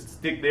need to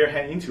stick their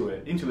hand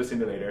into the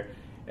simulator,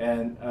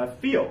 and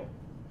feel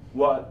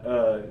what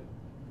a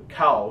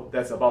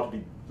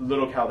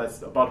little cow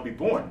that's about to be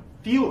born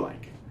feel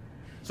like,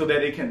 so that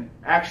they can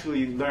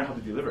actually learn how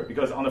to deliver.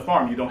 Because on the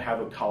farm, you don't have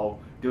a cow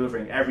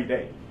delivering every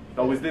day.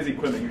 But with this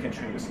equipment, you can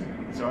train your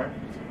students.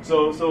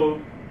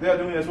 So they are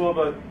doing it as well,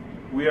 but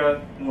we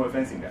are more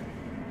advancing that.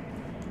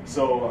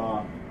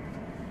 So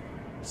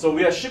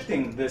we are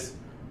shifting this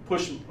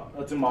push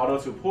to model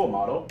to pull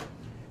model.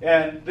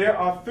 And there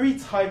are 3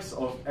 types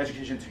of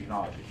education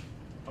technology,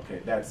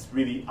 okay, that's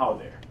really out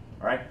there,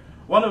 all right?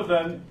 One of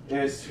them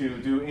is to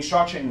do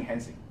instruction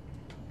enhancing.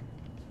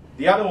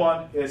 The other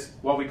one is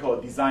what we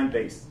call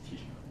design-based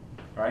teaching,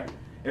 right?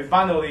 And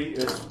finally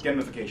is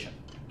gamification.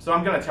 So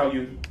I'm going to tell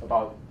you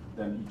about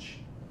them each.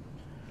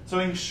 So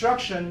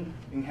instruction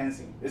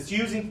enhancing is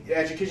using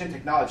education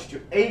technology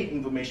to aid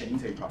information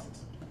intake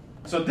process.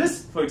 So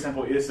this, for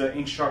example, is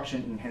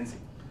instruction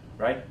enhancing,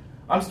 right?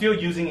 I'm still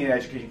using it in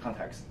education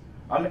context.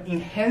 I'm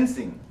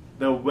enhancing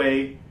the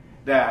way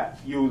that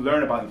you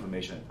learn about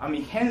information. I'm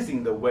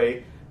enhancing the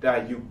way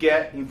that you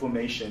get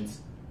information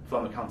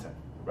from the content,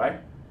 right?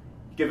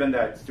 Given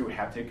that it's through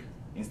haptic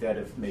instead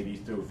of maybe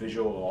through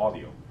visual or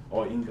audio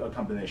or in a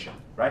combination,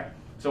 right?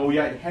 So we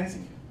are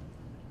enhancing it.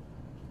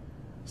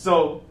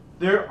 So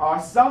there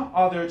are some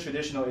other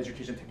traditional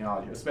education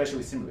technology,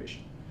 especially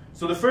simulation.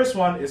 So the first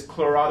one is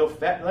Colorado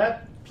Phet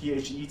Lab,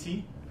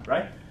 PHET,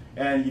 right?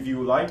 And if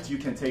you liked, you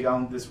can take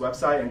on this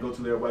website and go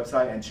to their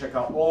website and check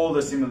out all the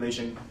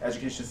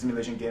education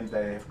simulation games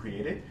that they have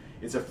created.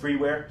 It's a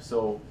freeware,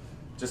 so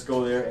just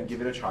go there and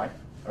give it a try,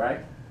 all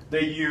right?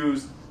 They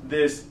use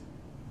this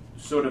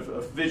sort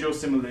of visual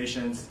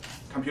simulations,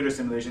 computer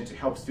simulation to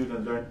help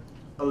students learn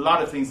a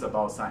lot of things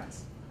about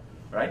science,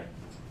 right?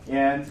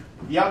 And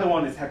the other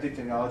one is haptic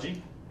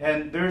technology.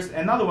 And there's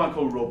another one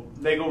called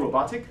Lego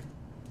Robotic,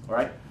 all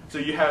right? So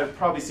you have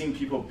probably seen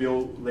people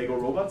build Lego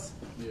robots,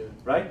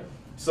 right?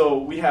 So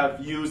we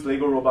have used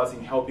Lego robots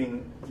in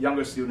helping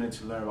younger students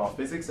to learn about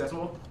physics as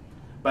well,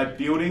 by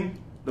building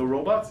the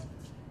robots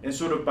and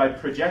sort of by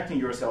projecting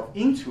yourself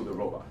into the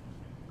robot.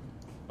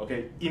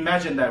 Okay,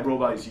 imagine that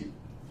robot is you,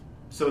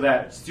 so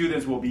that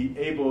students will be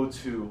able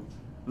to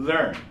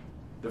learn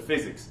the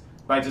physics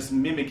by just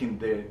mimicking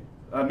their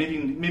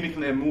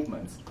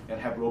movements and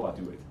have robot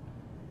do it,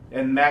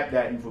 and map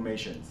that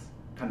information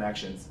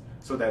connections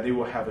so that they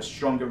will have a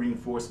stronger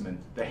reinforcement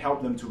that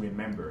help them to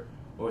remember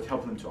or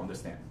help them to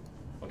understand.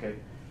 Okay,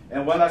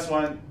 and one last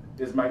one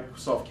is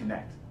Microsoft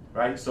Kinect,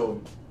 right? So,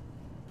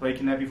 play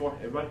Kinect before,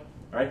 everybody,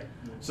 right?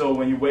 So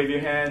when you wave your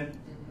hand,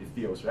 it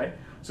feels, right?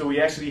 So we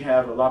actually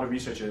have a lot of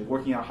researchers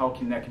working on how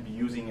Kinect can be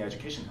used in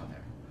education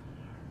context,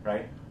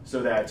 right?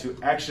 So that to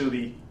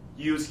actually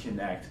use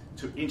Kinect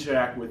to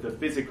interact with the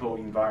physical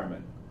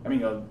environment. I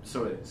mean, a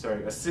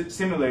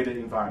simulated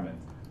environment,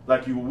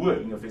 like you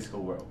would in a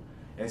physical world,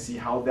 and see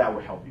how that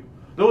will help you.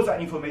 Those are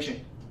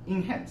information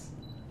enhanced.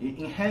 It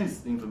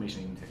enhances the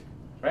information intake,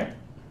 right?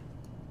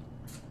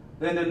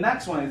 Then the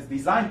next one is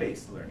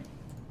design-based learning.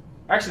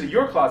 Actually,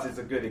 your class is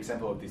a good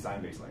example of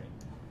design-based learning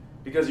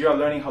because you are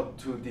learning how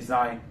to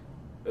design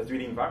a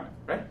 3D environment,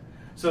 right?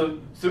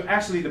 So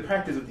actually the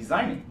practice of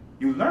designing,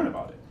 you learn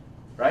about it,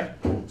 right?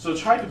 So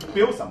try to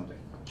build something.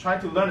 Try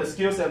to learn a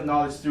skill set of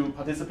knowledge through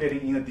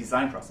participating in a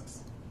design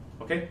process,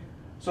 okay?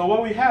 So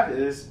what we have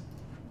is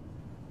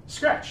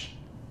Scratch.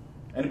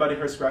 Anybody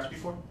heard Scratch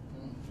before?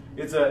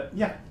 It's a,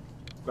 yeah.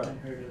 Go ahead.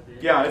 I heard of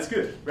it. Yeah, it's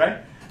good, right?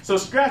 So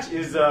Scratch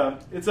is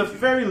it's a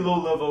very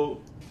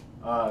low-level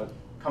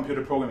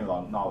computer programming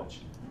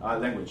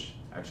language,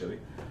 actually.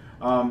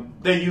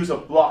 They use a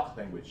block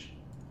language.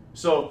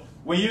 So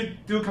when you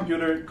do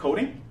computer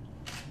coding,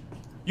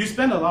 you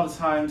spend a lot of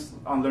time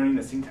on learning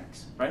the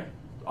syntax, right?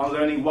 On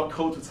learning what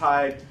code to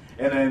type,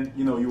 and then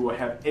you will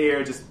have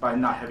error just by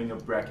not having a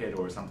bracket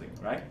or something,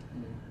 right?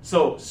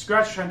 So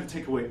Scratch trying to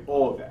take away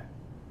all of that.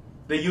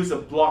 They use a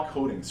block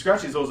coding.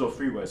 Scratch is also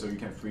freeware, so you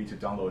can free to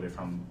download it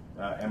from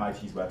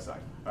MIT's website,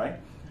 right?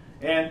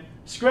 And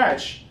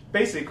Scratch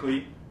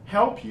basically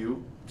help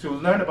you to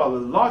learn about the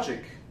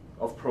logic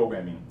of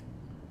programming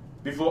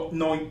before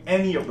knowing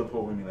any of the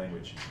programming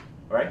language,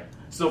 right?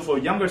 So for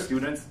younger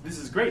students, this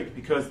is great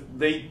because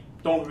they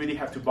don't really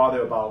have to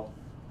bother about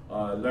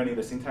learning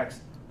the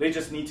syntax. They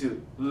just need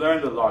to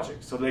learn the logic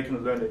so they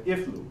can learn the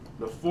if loop,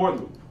 the for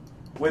loop,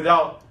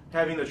 without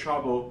having the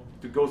trouble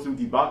to go through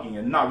debugging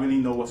and not really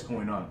know what's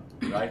going on,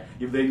 right?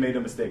 If they made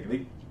a mistake,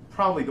 they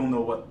probably don't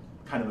know what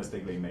kind of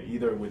mistake they made,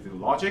 either with the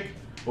logic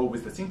or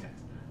with the syntax.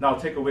 Now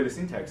take away the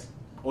syntax,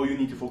 all you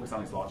need to focus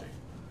on is logic.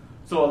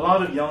 So a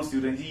lot of young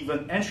students,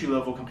 even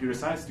entry-level computer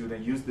science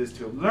students, use this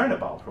to learn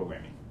about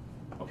programming,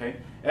 okay?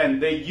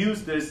 And they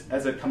use this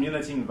as a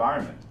community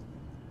environment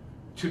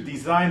to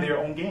design their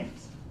own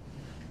games.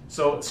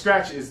 So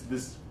Scratch is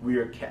this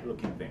weird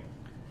cat-looking thing,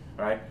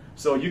 right?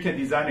 So you can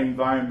design an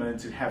environment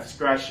to have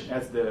Scratch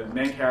as the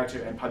main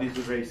character and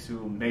participate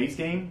to maze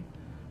game,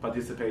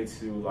 participate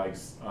to like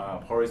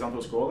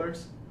horizontal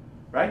scrollers,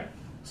 right?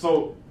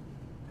 So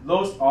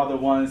those are the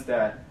ones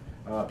that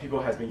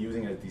people has been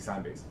using as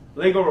design base.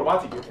 Lego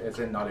Robotic is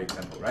another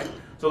example, right?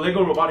 So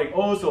Lego Robotic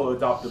also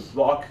adopt the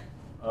block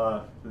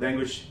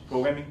language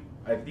programming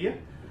idea.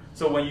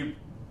 So when you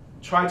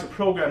try to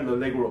program the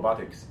Lego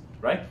Robotics,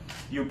 right?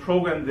 You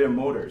program their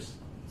motors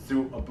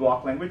through a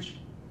block language,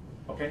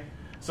 okay?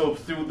 So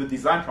through the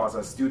design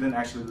process, students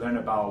actually learn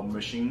about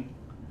machine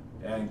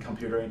and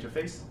computer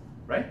interface,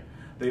 right?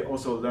 They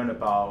also learn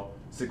about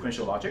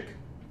sequential logic.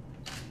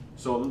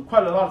 So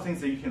quite a lot of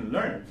things that you can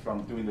learn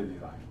from doing the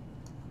design.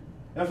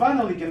 And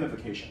finally,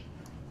 gamification.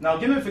 Now,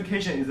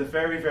 gamification is a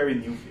very, very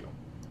new field.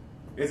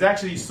 It's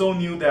actually so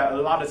new that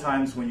a lot of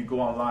times when you go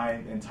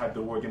online and type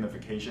the word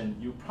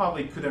gamification, you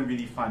probably couldn't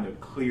really find a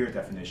clear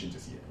definition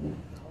just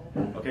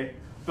yet. Okay?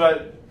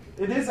 But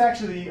it is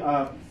actually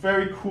a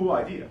very cool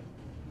idea.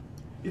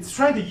 It's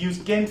trying to use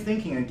game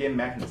thinking and game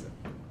mechanism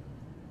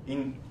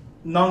in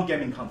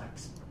non-gaming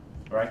context.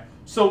 Right?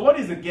 So what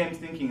is a game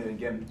thinking and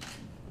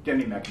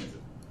gaming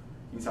mechanism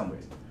in some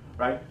ways?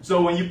 Right?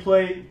 So when you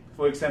play,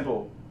 for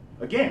example,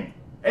 a game,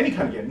 any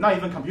kind of game, not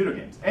even computer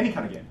games, any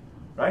kind of game,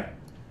 right?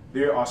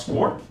 There are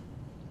score,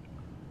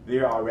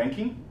 there are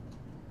ranking,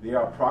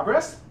 there are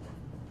progress,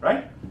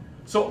 right?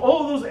 So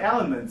all those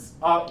elements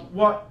are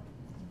what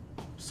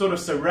sort of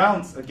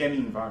surrounds a gaming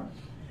environment.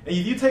 And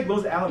if you take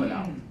those elements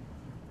out,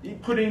 you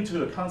put it into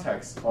the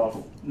context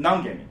of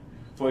non-gaming,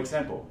 for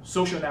example,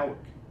 social network,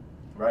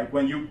 right?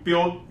 When you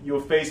build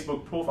your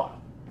Facebook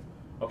profile,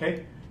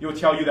 okay? It will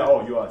tell you that,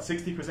 oh, you are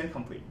 60%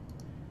 complete,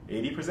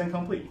 80%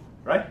 complete,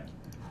 right?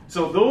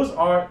 So those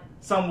are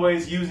some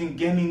ways using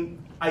gaming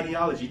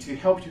ideology to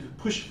help you to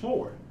push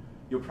forward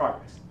your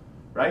progress,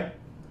 right?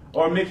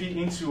 Or make it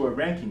into a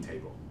ranking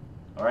table,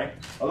 all right?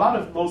 A lot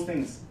of those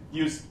things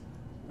use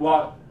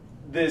what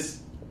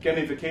this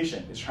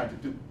gamification is trying to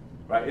do,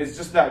 right? It's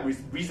just that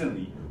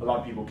recently a lot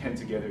of people came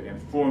together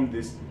and formed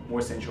this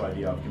more central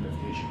idea of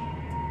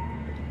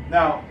gamification.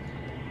 Now,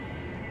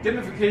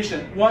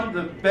 gamification, one of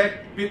the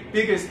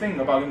biggest thing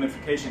about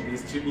gamification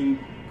is to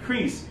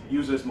increase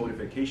users'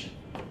 motivation,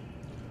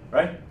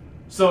 right?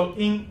 So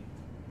in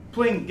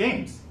playing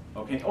games,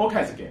 okay, all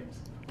kinds of games,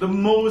 the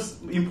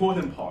most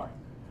important part,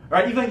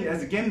 right? Even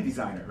as a game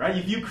designer, right?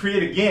 If you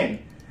create a game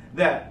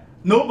that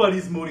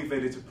nobody's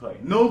motivated to play,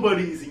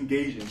 nobody is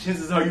engaged in,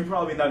 chances are you're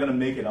probably not going to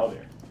make it out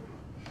there,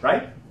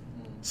 right?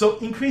 So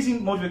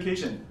increasing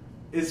motivation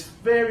is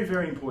very,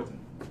 very important.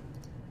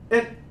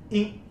 And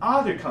in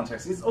other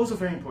contexts, it's also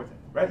very important,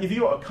 right? If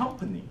you're a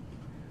company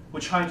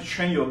who's trying to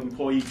train your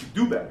employees to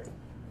do better,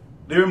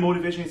 their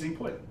motivation is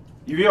important.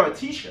 If you're a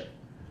teacher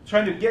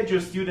trying to get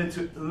your student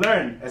to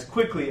learn as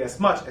quickly, as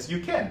much as you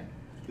can,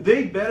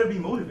 they better be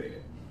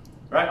motivated,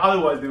 right?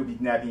 Otherwise, they'll be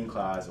napping in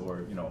class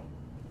or, you know,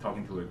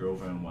 talking to a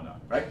girlfriend and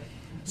whatnot, right?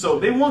 So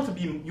they want to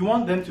be, you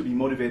want them to be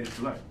motivated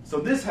to learn. So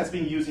this has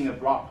been used in a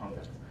broad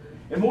context.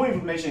 And more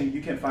information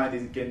you can find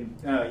in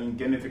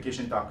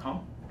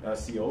gamification.com,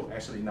 CO,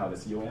 actually now the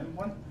COM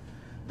one.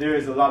 There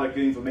is a lot of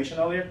good information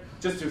out there.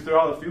 Just to throw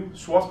out a few,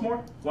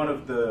 Swarthmore, one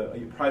of the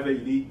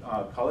private elite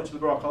college,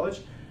 liberal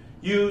college,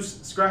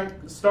 used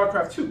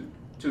StarCraft 2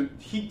 to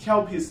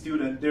help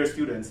their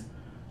students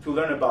to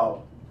learn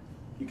about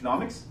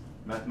economics,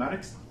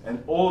 mathematics,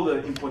 and all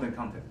the important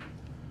content,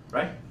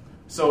 right?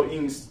 So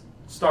in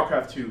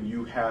StarCraft 2,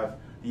 you have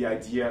the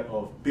idea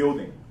of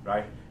building,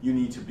 right? You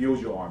need to build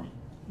your army.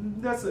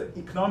 That's an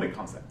economic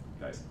concept,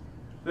 guys.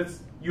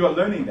 You are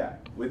learning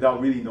that without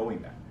really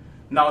knowing that.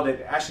 Now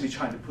they're actually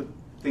trying to put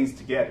things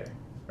together,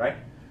 right?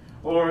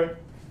 Or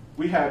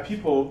we have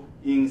people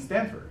in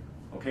Stanford,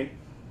 okay?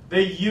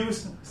 They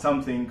use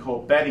something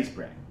called Betty's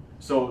Brain.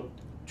 So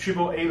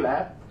AAA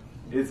Lab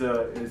is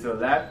a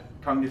lab,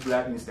 cognitive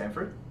lab in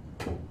Stanford,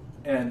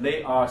 and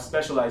they are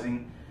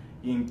specializing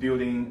in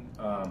building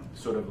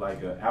sort of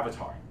like an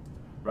avatar,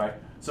 right?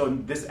 So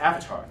this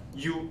avatar,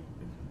 you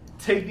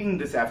taking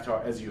this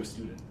avatar as your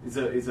student.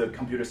 It's a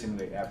computer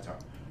simulated avatar,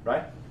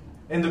 right?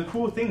 And the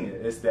cool thing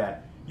is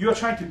that you are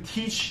trying to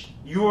teach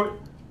your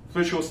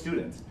virtual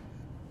students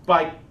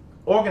by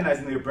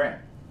organizing their brain,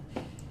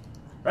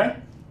 right?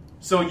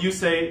 So you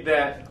say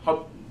that,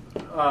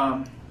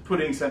 put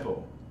an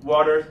example,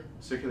 water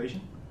circulation,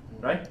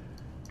 right?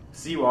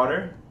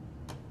 Seawater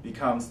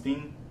become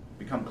steam,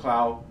 become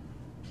cloud,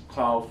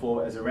 cloud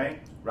fall as a rain,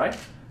 right?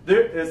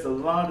 There is a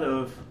lot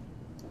of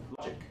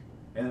logic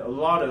and a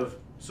lot of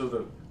sort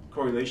of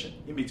correlation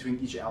in between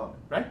each element,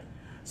 right?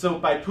 So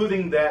by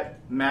putting that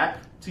map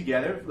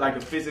together, like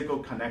a physical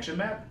connection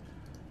map,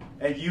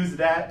 and use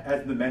that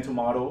as the mental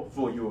model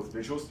for your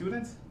virtual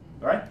students,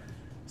 right?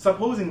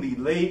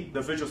 Supposingly,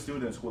 the virtual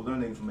students will learn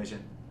the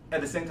information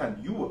at the same time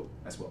you will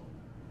as well.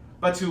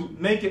 But to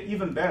make it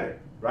even better,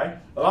 right?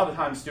 A lot of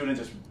times students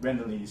just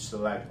randomly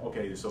select,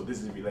 okay, so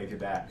this is related to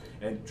that,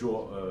 and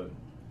draw a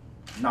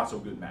not so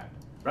good map,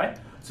 right?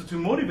 So to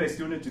motivate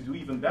students to do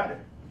even better,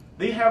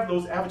 they have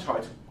those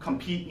avatars to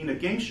compete in a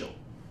game show.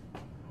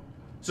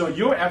 So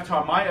your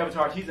avatar, my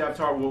avatar, his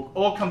avatar will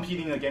all compete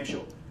in a game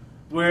show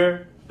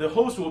where the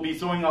host will be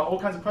throwing out all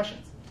kinds of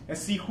questions and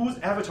see whose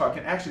avatar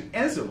can actually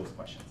answer those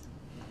questions.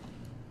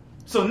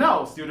 So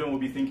now student will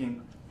be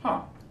thinking,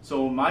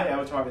 so my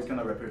avatar is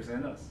gonna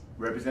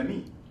represent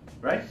me,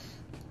 right?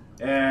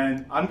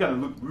 And I'm gonna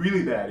look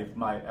really bad if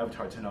my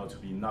avatar turns out to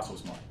be not so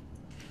smart.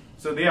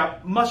 So they are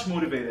much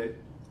motivated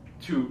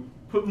to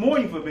put more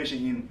information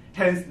in,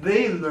 hence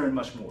they learn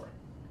much more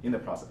in the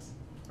process,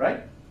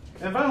 right?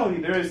 And finally,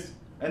 there is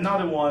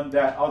another one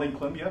that out in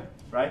Columbia,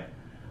 right?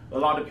 A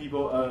lot of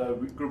people, a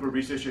group of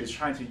researchers is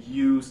trying to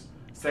use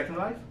Second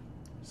Life.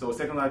 So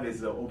Second Life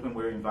is an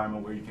open-world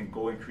environment where you can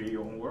go and create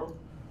your own world,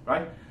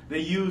 right? They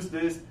use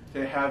this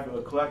to have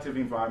a collective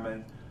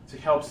environment to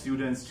help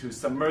students to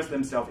submerge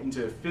themselves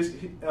into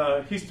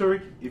a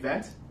historic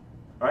event,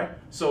 right?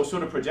 So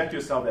sort of project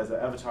yourself as an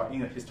avatar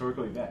in a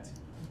historical event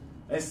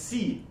and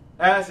see,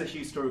 as a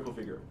historical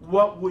figure,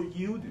 what would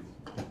you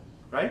do,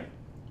 right?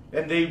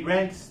 And they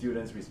rank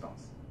students'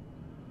 response.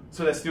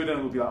 So the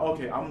student will be like,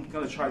 okay, I'm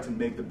gonna try to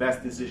make the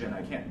best decision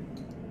I can.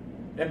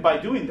 And by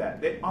doing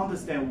that, they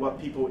understand what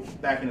people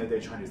back in the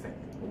day trying to think,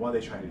 or what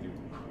they're trying to do.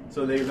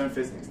 So they learn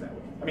physics that way.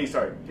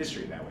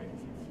 History that way,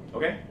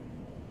 okay?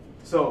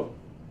 So,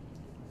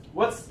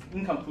 what's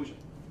in conclusion?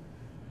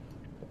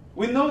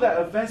 We know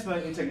that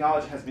advancement in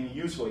technology has been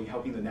useful in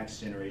helping the next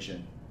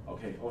generation,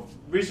 okay, of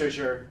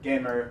researcher,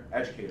 gamer,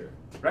 educator,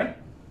 right?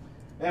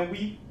 And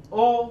we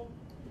all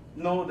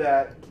know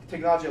that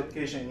technology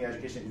application in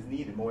education is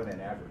needed more than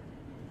ever.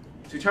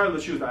 To tell you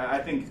the truth, I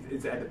think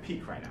it's at the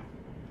peak right now,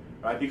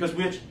 right? Because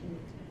we're,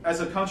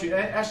 as a country, and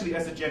actually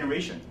as a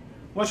generation,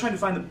 we're trying to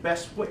find the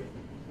best way,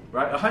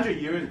 right? 100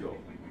 years ago,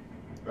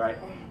 right?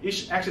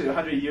 Actually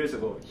 100 years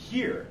ago,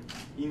 here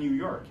in New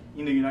York,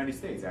 in the United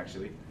States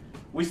actually,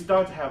 we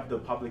started to have the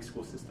public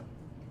school system,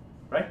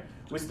 right?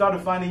 We started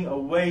finding a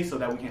way so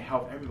that we can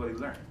help everybody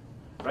learn,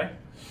 right?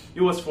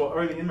 It was for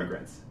early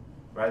immigrants,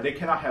 right? They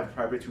cannot have a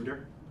private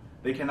tutor.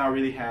 They cannot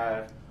really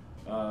have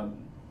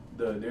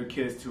their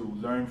kids to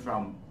learn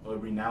from a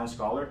renowned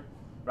scholar,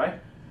 right?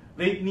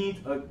 They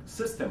need a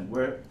system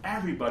where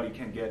everybody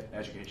can get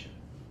education,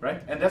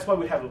 right? And that's why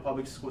we have a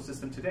public school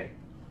system today.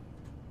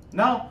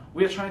 Now,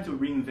 we are trying to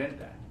reinvent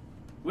that.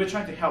 We're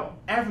trying to help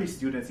every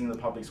student in the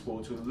public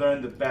school to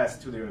learn the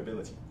best to their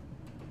ability.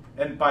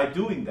 And by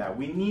doing that,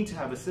 we need to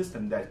have a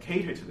system that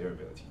caters to their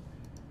ability,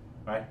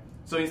 right?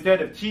 So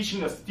instead of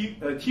teaching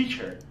a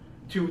teacher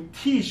to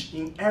teach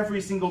in every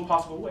single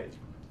possible way,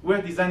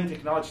 we're designing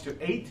technology to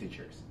aid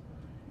teachers,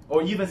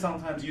 or even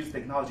sometimes use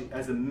technology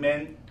as a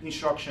main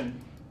instructional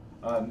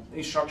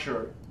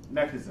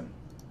mechanism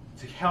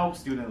to help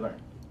students learn,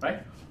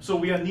 right? So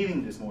we are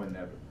needing this more than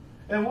ever.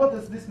 And what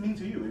does this mean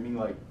to you? I mean,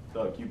 like,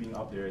 Doug, you being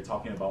up there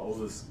talking about all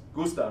this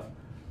good stuff,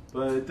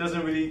 but it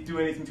doesn't really do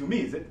anything to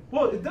me, is it?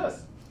 Well, it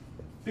does.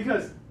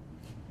 Because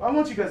I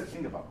want you guys to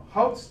think about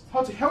how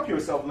to help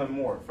yourself learn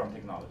more from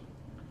technology.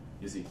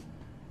 You see,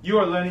 you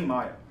are learning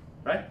Maya,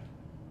 right?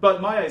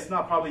 But Maya is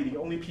not probably the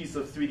only piece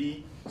of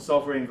 3D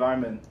software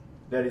environment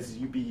that is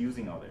you be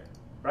using out there,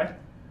 right?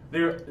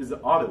 There is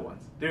other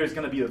ones. There is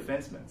going to be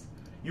advancements.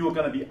 You are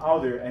going to be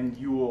out there, and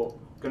you are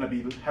going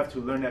to have to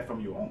learn that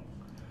from your own.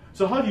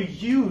 So how do you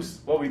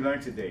use what we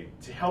learned today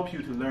to help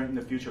you to learn in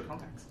the future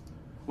context?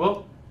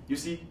 Well, you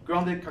see,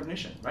 grounded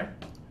cognition, right?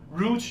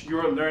 Root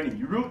your learning.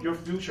 You root your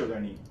future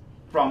learning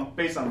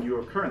based on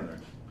your current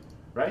learning,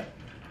 right?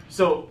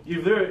 So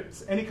if there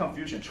is any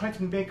confusion, try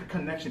to make a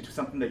connection to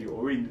something that you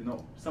already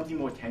know, something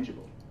more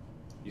tangible,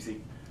 you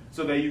see,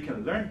 so that you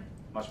can learn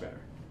much better,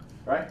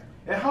 right?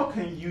 And how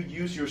can you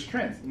use your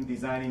strengths in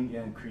designing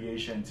and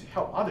creation to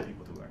help other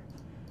people to learn?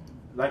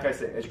 Like I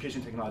said,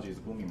 education technology is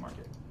a booming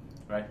market,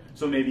 right?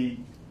 So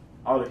maybe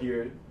out of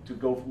here to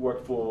go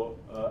work for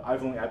an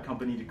iPhone app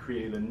company to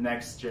create the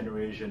next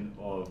generation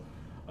of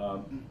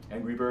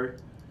Angry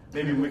Bird.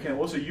 Maybe we can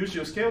also use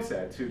your skill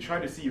set to try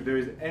to see if there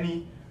is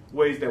any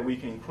ways that we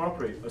can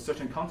incorporate a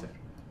certain content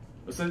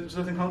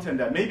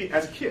that maybe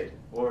as a kid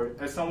or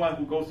as someone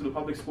who goes to the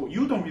public school,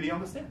 you don't really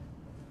understand,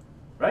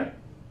 right?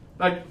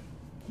 Like,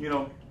 you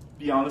know,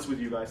 be honest with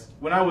you guys.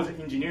 When I was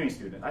an engineering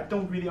student, I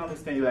don't really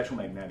understand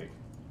electromagnetic.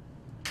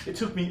 It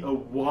took me a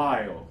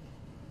while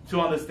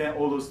to understand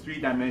all those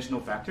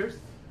three-dimensional factors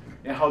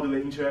and how do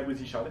they interact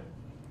with each other.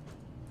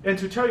 And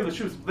to tell you the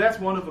truth, that's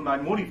one of my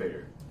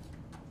motivators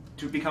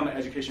to become an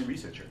education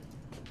researcher.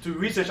 to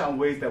research on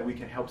ways that we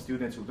can help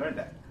students to learn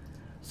that.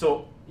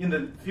 So in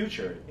the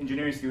future,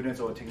 engineering students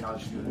or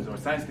technology students or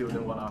science students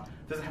and whatnot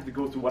doesn't have to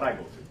go through what I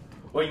go through.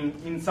 Or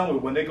in some way,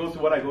 when they go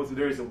through what I go through,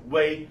 there is a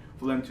way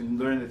for them to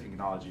learn the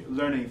technology,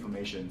 learn the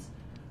information,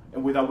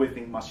 and without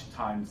wasting much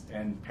time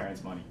and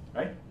parents' money,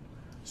 right?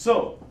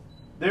 So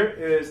there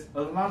is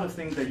a lot of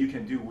things that you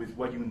can do with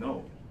what you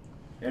know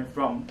and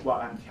from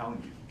what I'm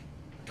telling you,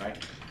 right?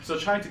 So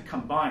trying to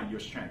combine your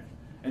strength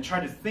and try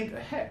to think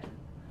ahead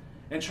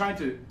and trying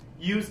to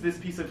use this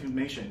piece of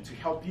information to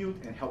help you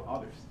and help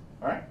others,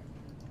 all right?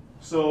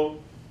 So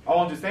I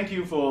want to thank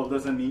you for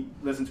listening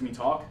to me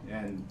talk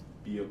and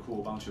be a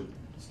cool bunch of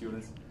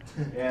students.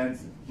 And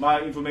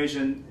my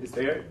information is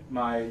there.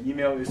 My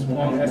email is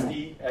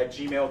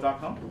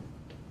huangsd@gmail.com.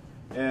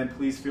 And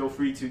please feel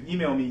free to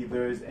email me if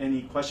there is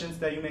any questions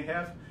that you may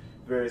have,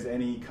 if there is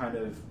any kind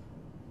of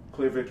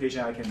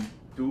clarification I can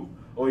do,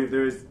 or if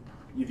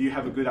you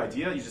have a good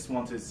idea, you just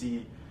want to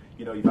see,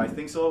 if I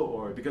think so,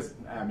 or because,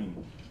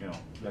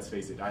 let's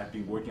face it, I've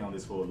been working on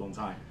this for a long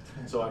time,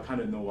 so I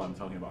kind of know what I'm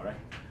talking about, right?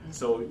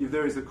 So if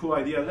there is a cool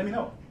idea, let me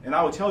know. And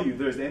I will tell you if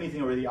there's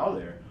anything already out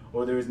there,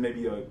 or there is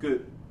maybe a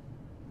good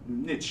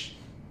niche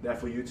that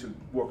for you to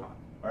work on,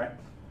 all right?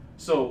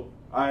 So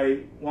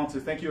I want to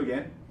thank you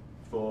again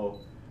for,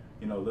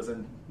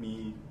 listening to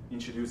me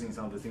introducing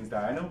some of the things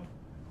that I know.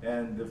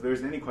 And if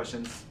there's any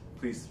questions,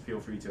 please feel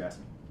free to ask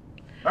me.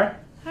 All right?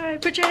 All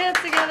right, put your hands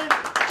together.